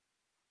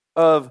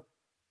of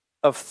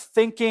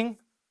thinking,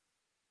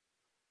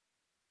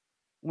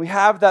 we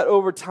have that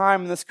over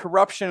time, this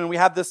corruption, and we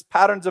have this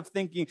patterns of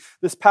thinking,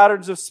 this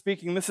patterns of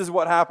speaking. This is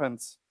what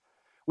happens.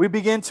 We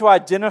begin to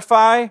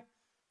identify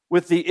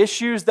with the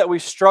issues that we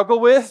struggle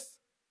with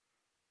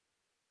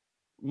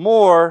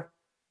more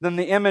than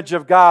the image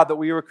of God that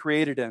we were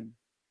created in.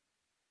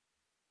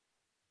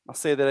 I'll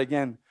say that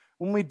again.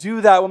 When we do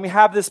that, when we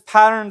have this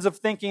patterns of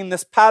thinking,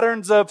 this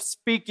patterns of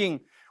speaking,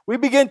 we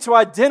begin to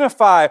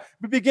identify,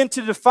 we begin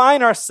to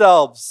define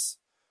ourselves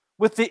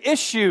with the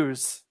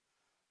issues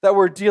that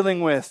we're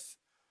dealing with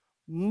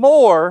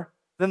more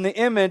than the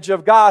image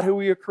of God who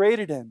we are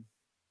created in.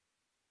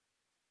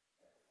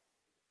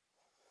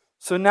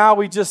 So now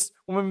when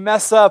we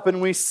mess up and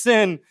we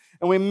sin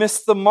and we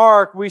miss the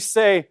mark, we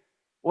say,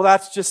 well,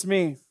 that's just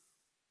me.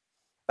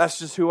 That's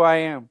just who I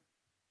am.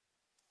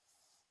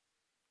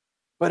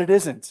 But it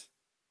isn't.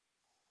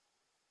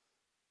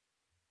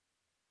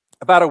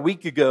 About a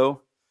week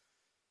ago,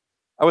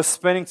 I was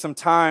spending some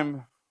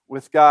time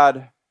with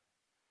God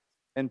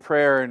in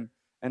prayer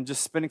and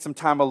just spending some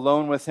time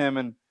alone with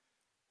Him.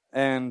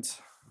 And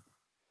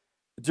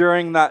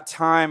during that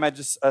time, I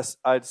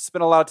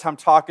spent a lot of time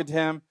talking to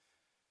Him.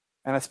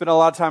 And I spent a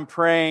lot of time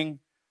praying.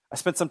 I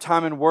spent some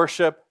time in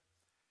worship.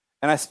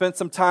 And I spent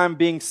some time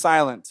being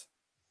silent.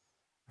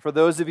 For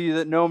those of you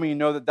that know me,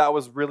 know that that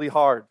was really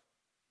hard.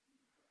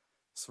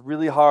 It's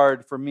really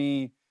hard for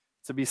me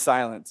to be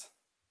silent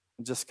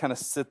and just kind of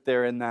sit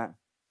there in that.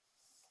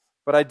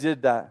 But I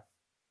did that.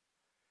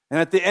 And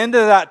at the end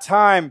of that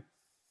time,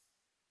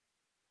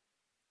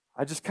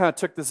 I just kind of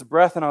took this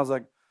breath and I was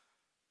like,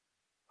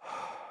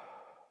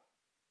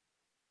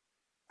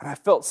 and I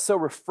felt so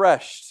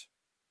refreshed.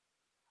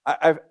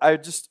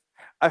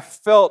 I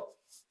felt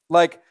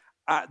like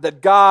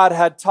that God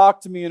had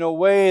talked to me in a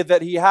way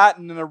that He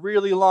hadn't in a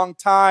really long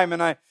time,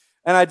 and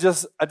I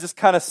just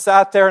kind of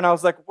sat there and I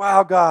was like,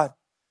 wow, God,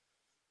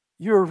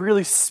 you are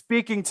really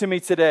speaking to me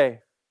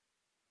today.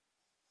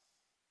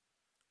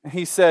 And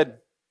He said,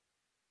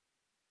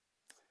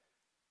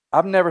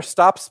 I've never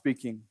stopped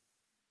speaking.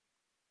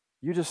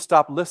 You just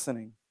stopped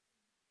listening.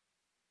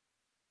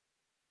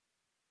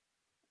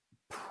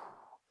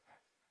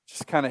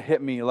 Just kind of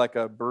hit me like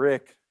a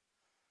brick.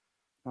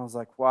 I was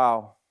like,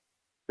 wow.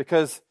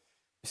 Because,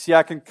 you see,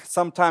 I can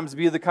sometimes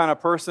be the kind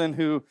of person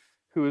who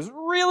is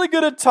really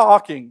good at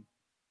talking,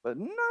 but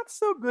not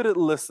so good at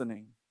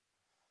listening.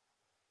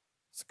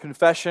 It's a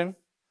confession.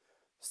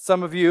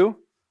 Some of you,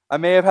 I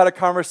may have had a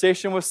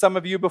conversation with some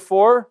of you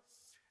before,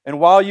 and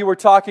while you were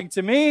talking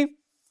to me,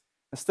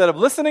 instead of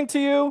listening to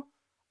you,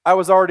 I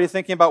was already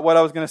thinking about what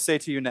I was going to say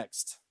to you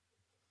next.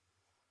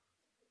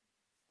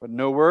 But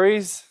no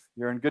worries,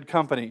 you're in good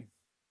company.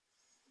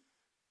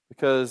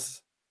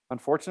 Because,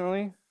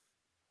 unfortunately,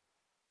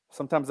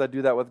 sometimes I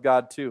do that with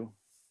God too.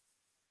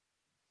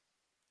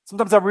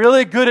 Sometimes I'm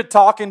really good at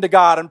talking to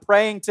God and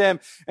praying to Him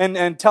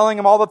and telling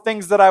Him all the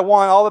things that I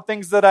want, all the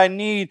things that I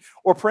need,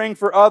 or praying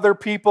for other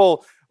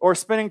people, or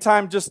spending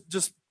time just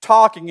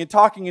talking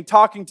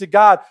to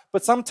God.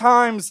 But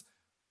sometimes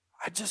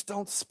I just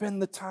don't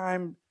spend the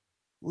time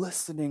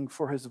listening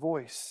for His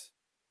voice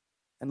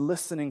and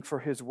listening for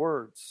His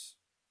words.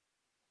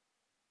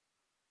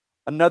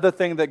 Another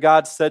thing that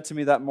God said to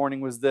me that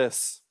morning was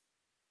this.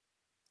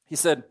 He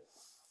said,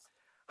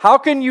 how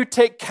can you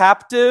take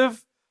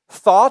captive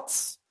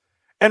thoughts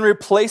and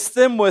replace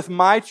them with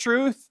my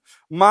truth,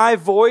 my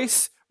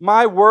voice,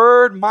 my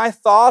word, my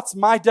thoughts,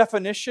 my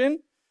definition,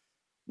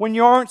 when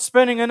you aren't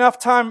spending enough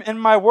time in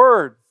my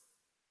word?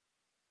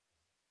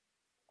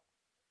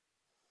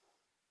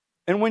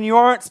 And when you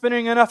aren't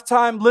spending enough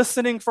time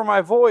listening for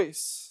my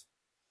voice?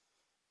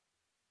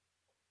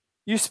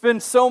 You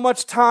spend so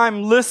much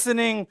time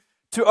listening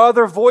to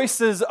other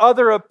voices,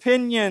 other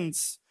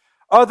opinions,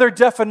 other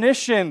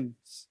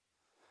definitions.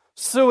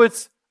 So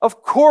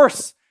of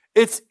course,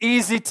 it's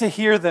easy to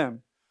hear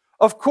them.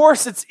 Of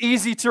course, it's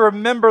easy to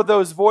remember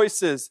those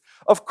voices.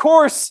 Of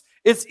course,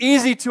 it's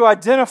easy to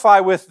identify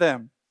with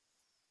them.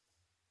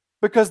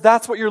 Because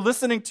that's what you're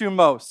listening to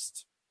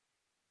most.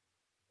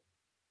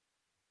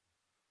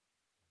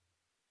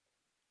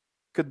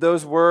 Could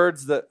those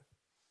words that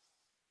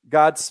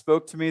God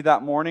spoke to me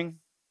that morning,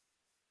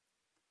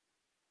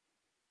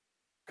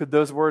 could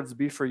those words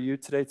be for you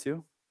today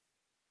too?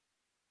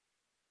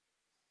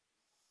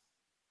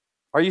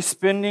 Are you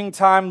spending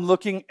time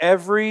looking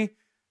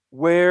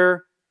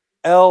everywhere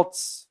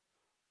else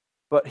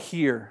but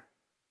hear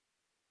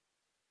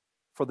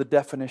for the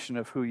definition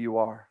of who you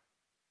are.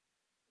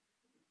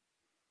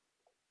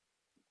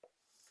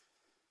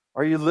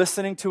 Are you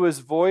listening to his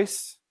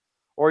voice?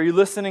 Or are you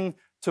listening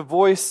to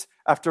voice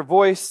after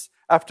voice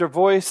after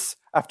voice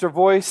after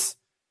voice,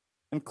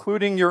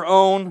 including your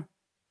own,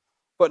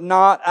 but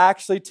not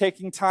actually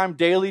taking time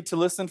daily to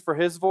listen for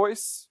his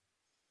voice?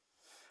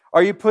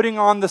 Are you putting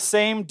on the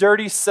same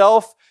dirty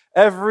self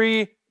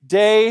every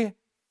day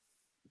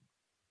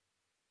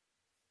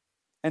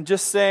and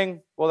just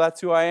saying, well, that's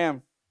who I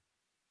am?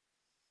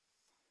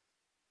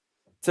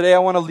 Today I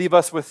want to leave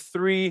us with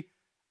 3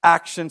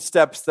 action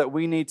steps that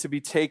we need to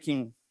be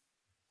taking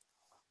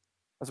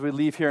as we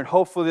leave here. And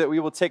hopefully that we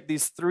will take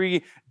these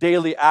 3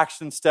 daily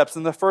action steps.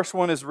 And the first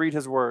one is read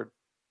his word.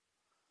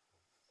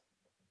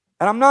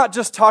 And I'm not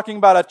just talking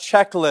about a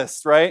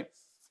checklist, right?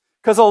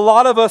 Because a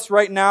lot of us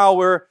right now,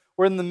 we're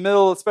in the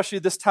middle, especially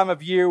this time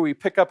of year, we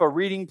pick up a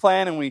reading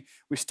plan and we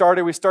start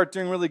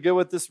doing really good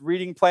with this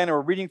reading plan, and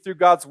we're reading through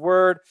God's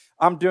word.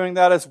 I'm doing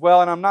that as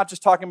well. And I'm not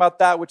just talking about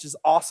that, which is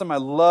awesome. I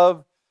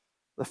love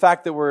the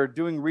fact that we're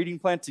doing reading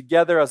plan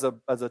together as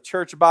a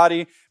church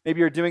body.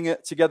 Maybe you're doing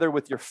it together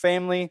with your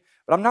family.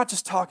 But I'm not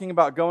just talking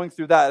about going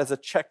through that as a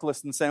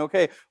checklist and saying,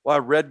 okay, well, I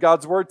read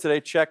God's word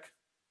today, check.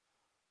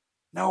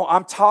 No,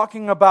 I'm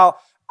talking about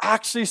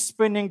actually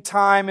spending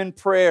time in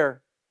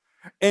prayer,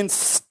 in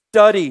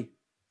study,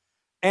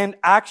 and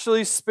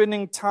actually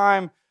spending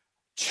time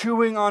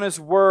chewing on his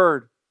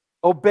word,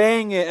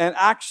 obeying it, and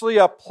actually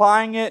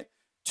applying it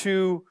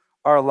to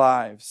our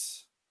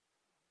lives.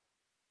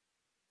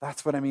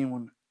 That's what I mean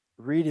when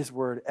read his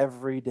word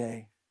every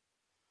day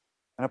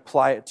and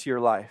apply it to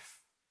your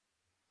life.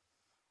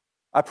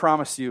 I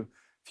promise you,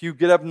 if you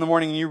get up in the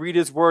morning and you read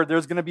his word,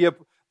 there's going to be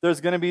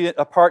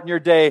a part in your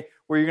day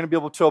where you're going to be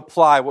able to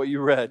apply what you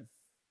read.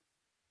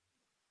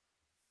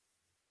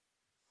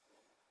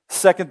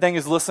 Second thing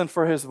is listen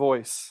for his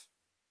voice.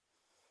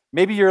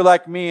 Maybe you're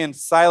like me and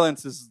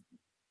silence is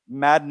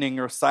maddening,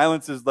 or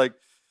silence is like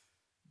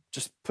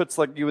just puts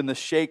like you in the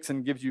shakes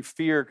and gives you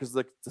fear, because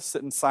like to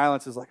sit in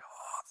silence is like,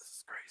 oh, this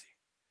is crazy.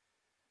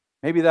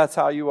 Maybe that's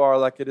how you are,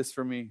 like it is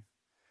for me.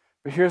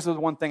 But here's the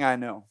one thing I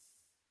know.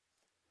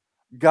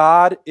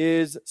 God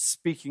is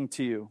speaking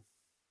to you.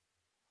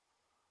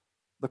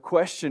 The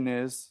question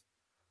is,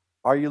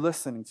 are you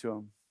listening to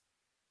him?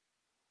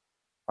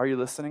 Are you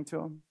listening to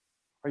him?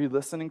 Are you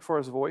listening for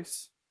his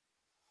voice?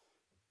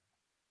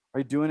 Are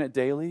you doing it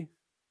daily?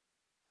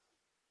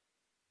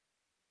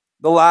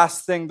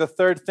 The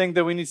third thing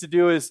that we need to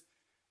do is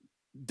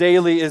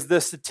daily is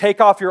this: to take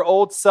off your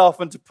old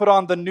self and to put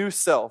on the new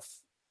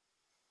self.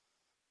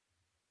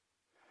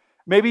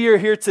 Maybe you're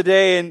here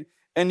today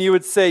and you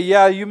would say,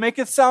 yeah, you make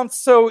it sound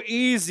so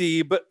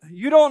easy, but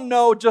you don't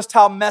know just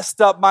how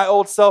messed up my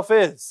old self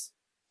is.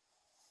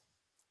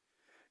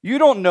 You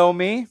don't know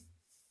me.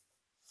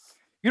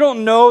 You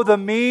don't know the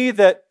me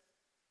that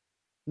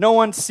no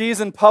one sees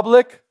in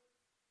public.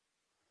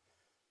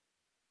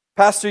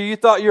 Pastor, you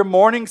thought your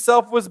morning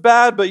self was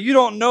bad, but you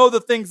don't know the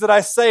things that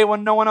I say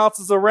when no one else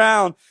is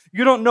around.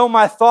 You don't know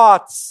my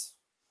thoughts.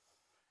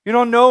 You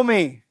don't know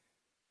me.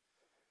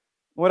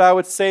 What I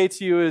would say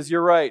to you is,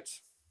 you're right.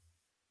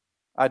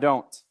 I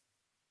don't.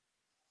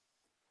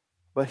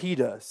 But he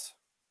does.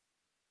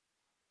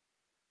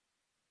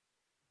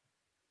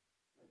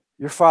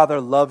 Your Father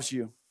loves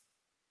you.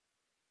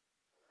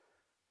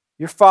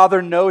 Your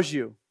Father knows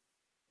you.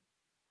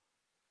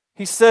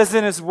 He says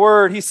in his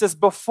word, he says,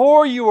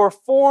 before you were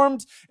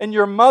formed in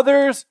your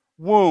mother's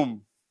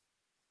womb,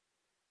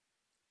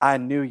 I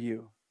knew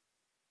you.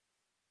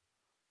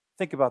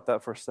 Think about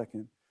that for a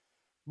second.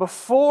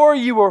 Before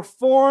you were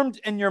formed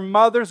in your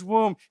mother's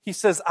womb, he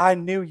says, I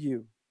knew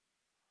you.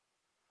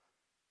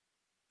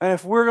 And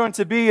if we're going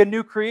to be a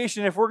new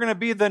creation, if we're going to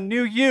be the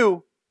new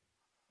you,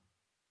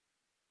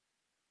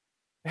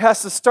 it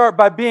has to start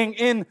by being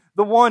in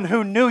the one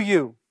who knew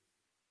you.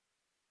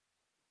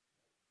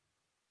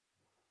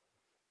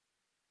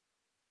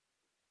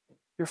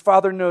 Your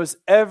Father knows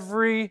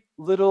every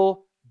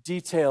little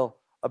detail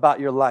about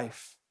your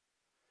life.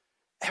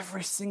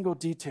 Every single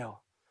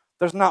detail.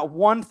 There's not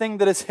one thing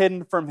that is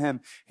hidden from him.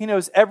 He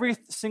knows every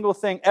single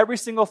thing, every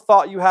single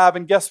thought you have,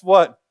 and guess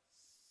what?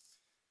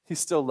 He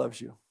still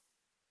loves you.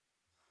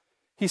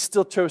 He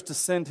still chose to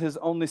send his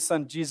only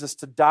son, Jesus,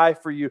 to die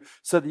for you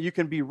so that you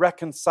can be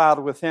reconciled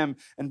with him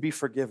and be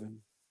forgiven.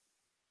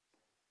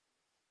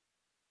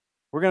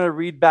 We're going to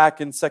read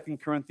back in 2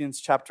 Corinthians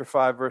chapter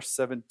 5, verse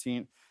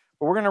 17.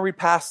 But we're going to read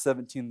past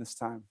 17 this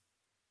time.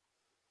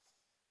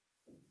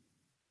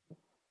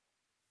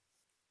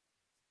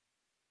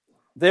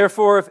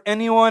 Therefore, if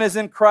anyone is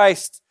in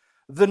Christ,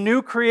 the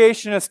new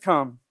creation has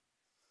come.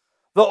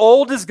 The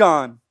old is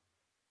gone.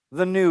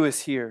 The new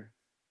is here.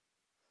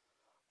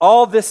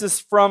 All this is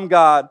from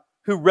God,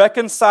 who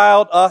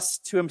reconciled us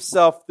to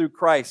himself through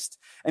Christ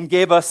and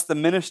gave us the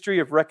ministry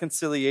of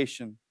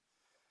reconciliation.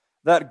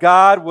 That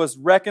God was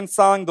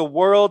reconciling the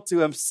world to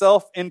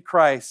himself in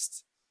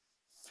Christ,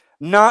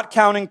 not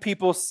counting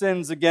people's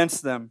sins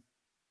against them.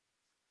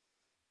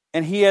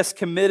 And he has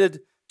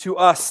committed to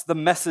us the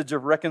message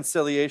of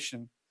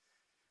reconciliation.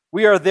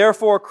 We are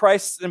therefore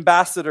Christ's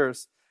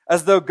ambassadors,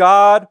 as though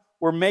God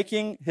were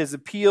making his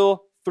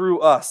appeal through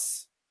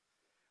us.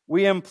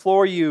 We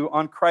implore you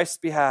on Christ's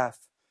behalf,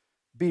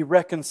 be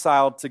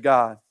reconciled to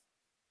God.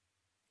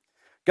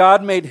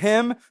 God made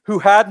him who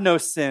had no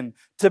sin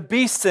to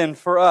be sin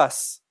for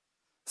us,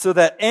 so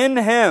that in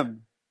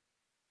him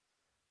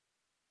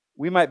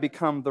we might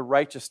become the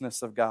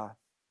righteousness of God.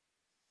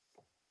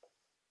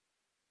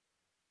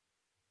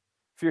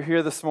 If you're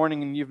here this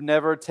morning and you've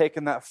never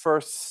taken that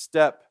first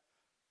step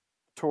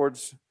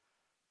towards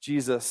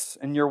Jesus,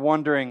 and you're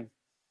wondering,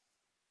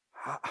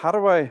 how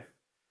do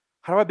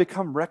I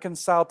become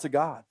reconciled to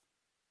God?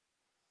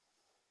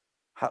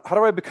 How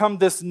do I become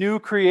this new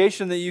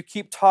creation that you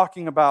keep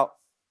talking about?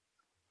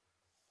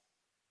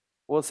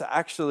 Well, it's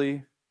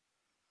actually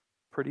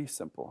pretty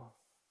simple.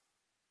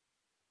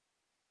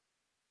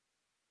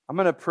 I'm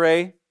going to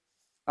pray.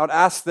 I would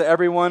ask that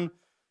everyone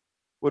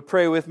would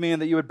pray with me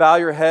and that you would bow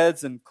your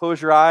heads and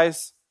close your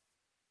eyes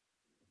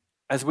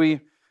as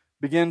we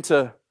begin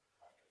to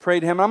pray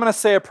to him. I'm going to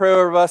say a prayer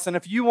over us, and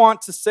if you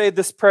want to say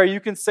this prayer, you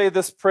can say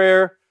this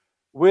prayer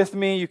with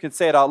me. You can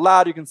say it out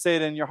loud. You can say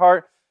it in your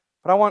heart.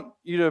 But I want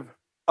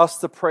us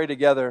to pray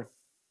together.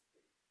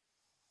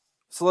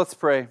 So let's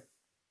pray.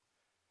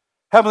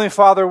 Heavenly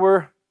Father,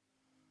 we're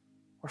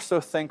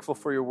so thankful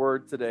for your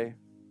word today.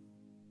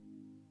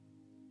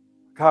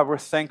 God, we're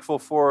thankful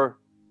for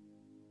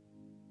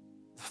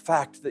the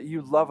fact that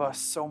you love us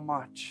so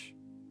much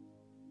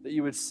that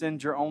you would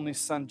send your only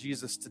Son,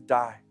 Jesus, to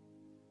die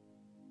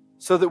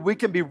so that we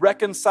can be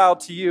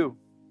reconciled to you,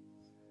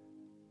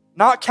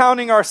 not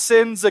counting our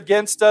sins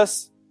against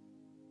us,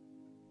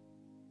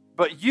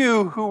 but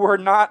you who were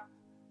not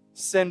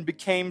sin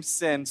became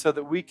sin so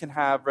that we can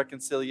have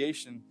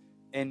reconciliation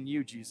in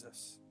you,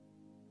 Jesus.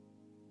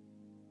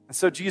 And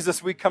so,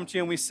 Jesus, we come to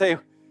you and we say,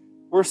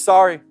 we're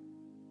sorry.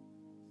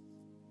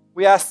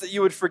 We ask that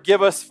you would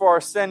forgive us for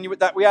our sin.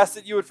 We ask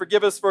that you would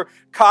forgive us for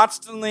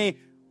constantly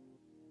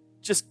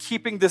just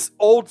keeping this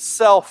old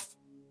self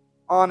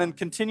on and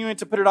continuing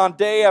to put it on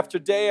day after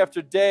day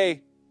after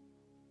day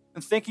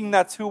and thinking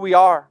that's who we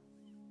are.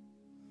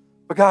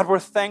 But God, we're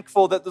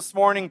thankful that this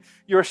morning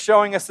you're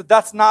showing us that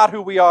that's not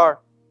who we are.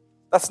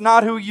 That's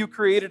not who you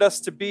created us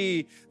to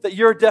be. That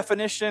your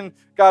definition,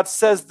 God,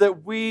 says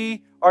that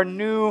we are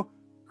new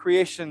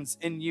creations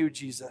in you,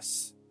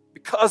 Jesus,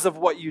 because of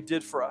what you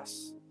did for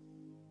us.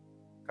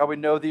 God, we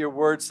know that your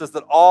word says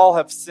that all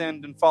have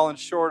sinned and fallen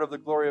short of the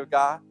glory of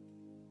God.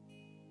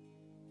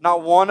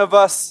 Not one of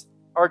us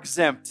are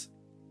exempt.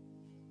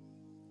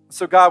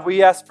 So, God,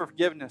 we ask for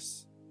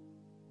forgiveness.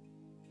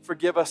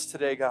 Forgive us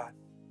today, God.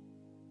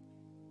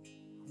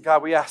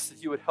 God, we ask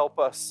that you would help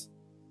us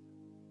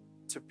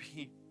to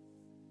be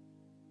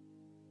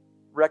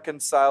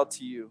reconciled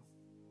to you.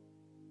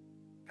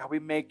 God, we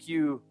make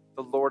you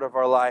the Lord of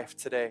our life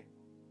today.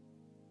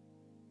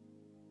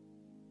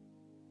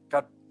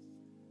 God,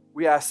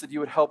 we ask that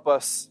you would help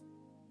us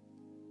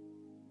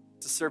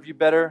to serve you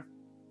better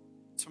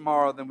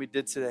tomorrow than we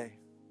did today.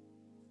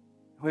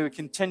 We would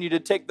continue to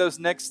take those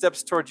next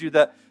steps towards you,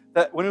 that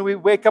when we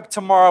wake up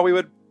tomorrow, we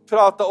would put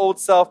out the old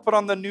self, put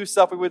on the new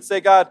self. We would say,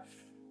 God,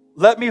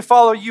 let me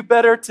follow you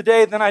better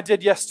today than I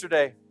did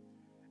yesterday.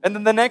 And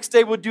then the next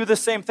day we'll do the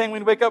same thing.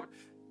 We'd wake up,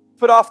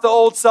 put off the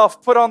old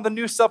self, put on the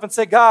new self and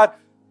say, God,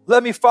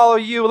 let me follow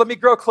you. Let me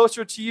grow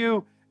closer to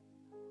you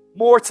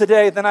more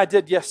today than I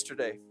did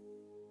yesterday.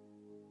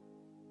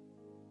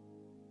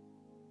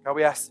 God,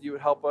 we ask that you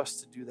would help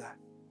us to do that.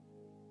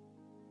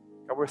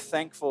 God, we're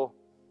thankful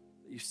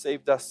that you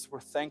saved us. We're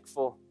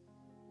thankful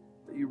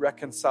that you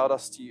reconciled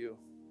us to you.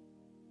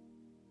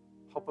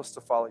 Help us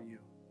to follow you.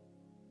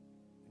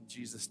 In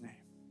Jesus' name,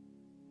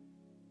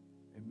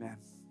 amen.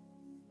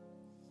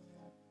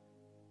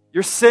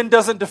 Your sin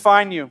doesn't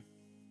define you.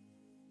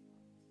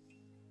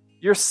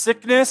 Your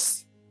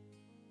sickness,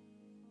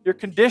 your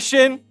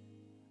condition,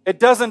 it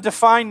doesn't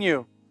define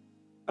you.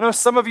 I know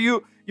some of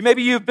you,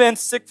 maybe you've been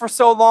sick for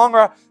so long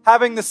or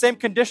having the same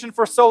condition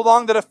for so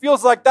long that it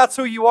feels like that's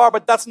who you are,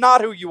 but that's not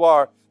who you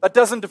are. That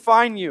doesn't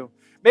define you.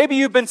 Maybe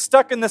you've been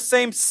stuck in the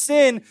same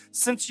sin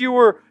since you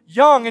were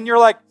young and you're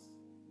like,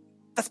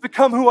 that's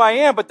become who I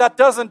am, but that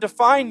doesn't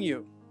define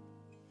you.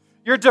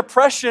 Your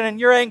depression and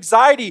your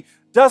anxiety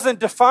doesn't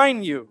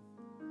define you.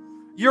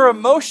 Your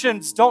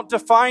emotions don't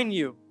define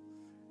you.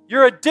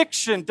 Your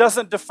addiction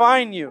doesn't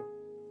define you.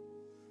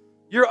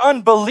 Your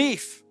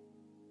unbelief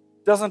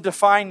doesn't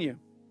define you.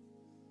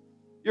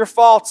 Your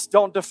faults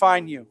don't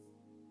define you.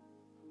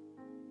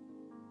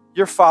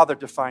 Your Father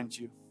defines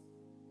you.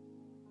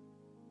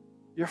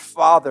 Your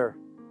Father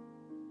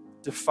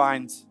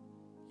defines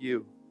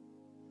you.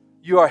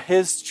 You are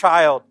His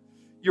child.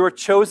 You are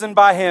chosen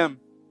by Him.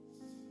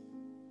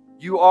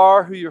 You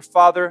are who your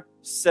Father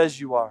says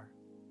you are.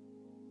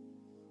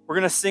 We're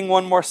going to sing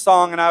one more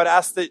song, and I would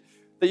ask that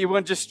you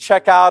wouldn't just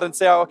check out and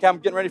say, oh, okay, I'm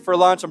getting ready for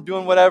lunch, I'm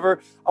doing whatever.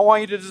 I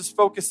want you to just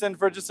focus in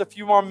for just a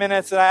few more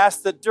minutes, and I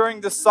ask that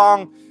during this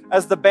song,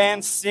 as the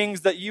band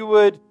sings, that you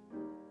would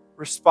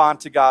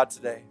respond to God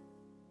today.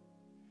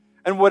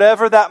 And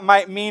whatever that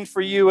might mean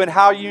for you and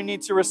how you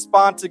need to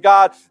respond to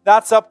God,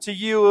 that's up to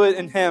you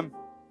and Him.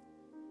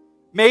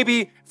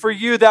 Maybe for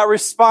you, that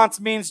response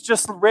means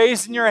just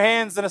raising your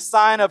hands in a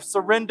sign of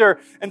surrender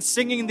and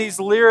singing these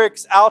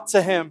lyrics out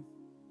to Him.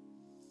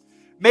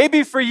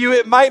 Maybe for you,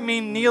 it might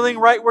mean kneeling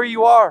right where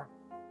you are.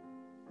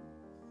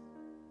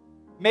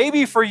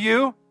 Maybe for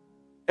you,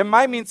 it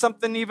might mean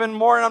something even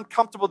more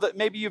uncomfortable that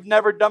maybe you've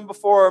never done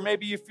before, or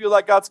maybe you feel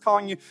like God's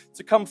calling you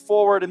to come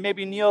forward and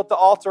maybe kneel at the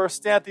altar or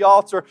stand at the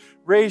altar,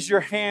 raise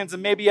your hands,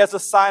 and maybe as a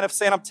sign of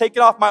saying, I'm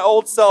taking off my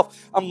old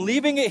self, I'm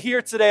leaving it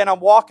here today, and I'm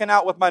walking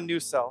out with my new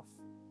self.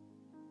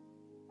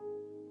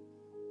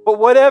 But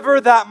whatever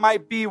that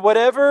might be,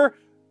 whatever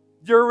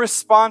your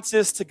response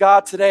is to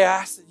God today, I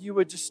ask that you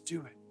would just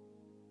do it.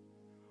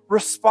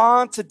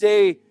 Respond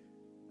today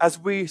as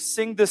we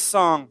sing this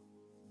song.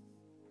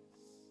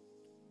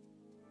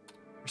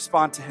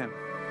 Respond to Him.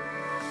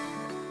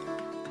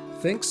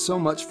 Thanks so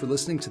much for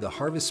listening to the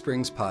Harvest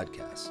Springs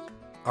podcast.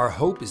 Our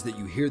hope is that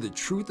you hear the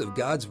truth of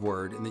God's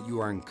Word and that you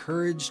are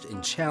encouraged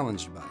and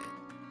challenged by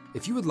it.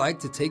 If you would like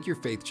to take your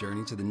faith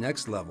journey to the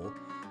next level,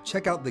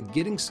 check out the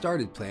Getting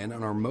Started plan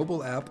on our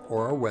mobile app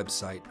or our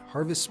website,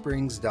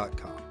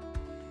 harvestsprings.com.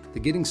 The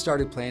Getting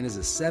Started plan is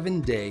a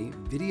 7-day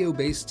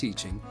video-based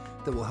teaching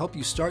that will help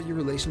you start your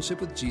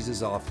relationship with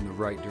Jesus off in the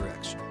right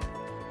direction.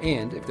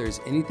 And if there's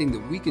anything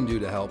that we can do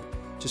to help,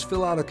 just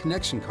fill out a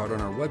connection card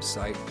on our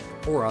website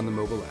or on the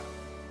mobile app.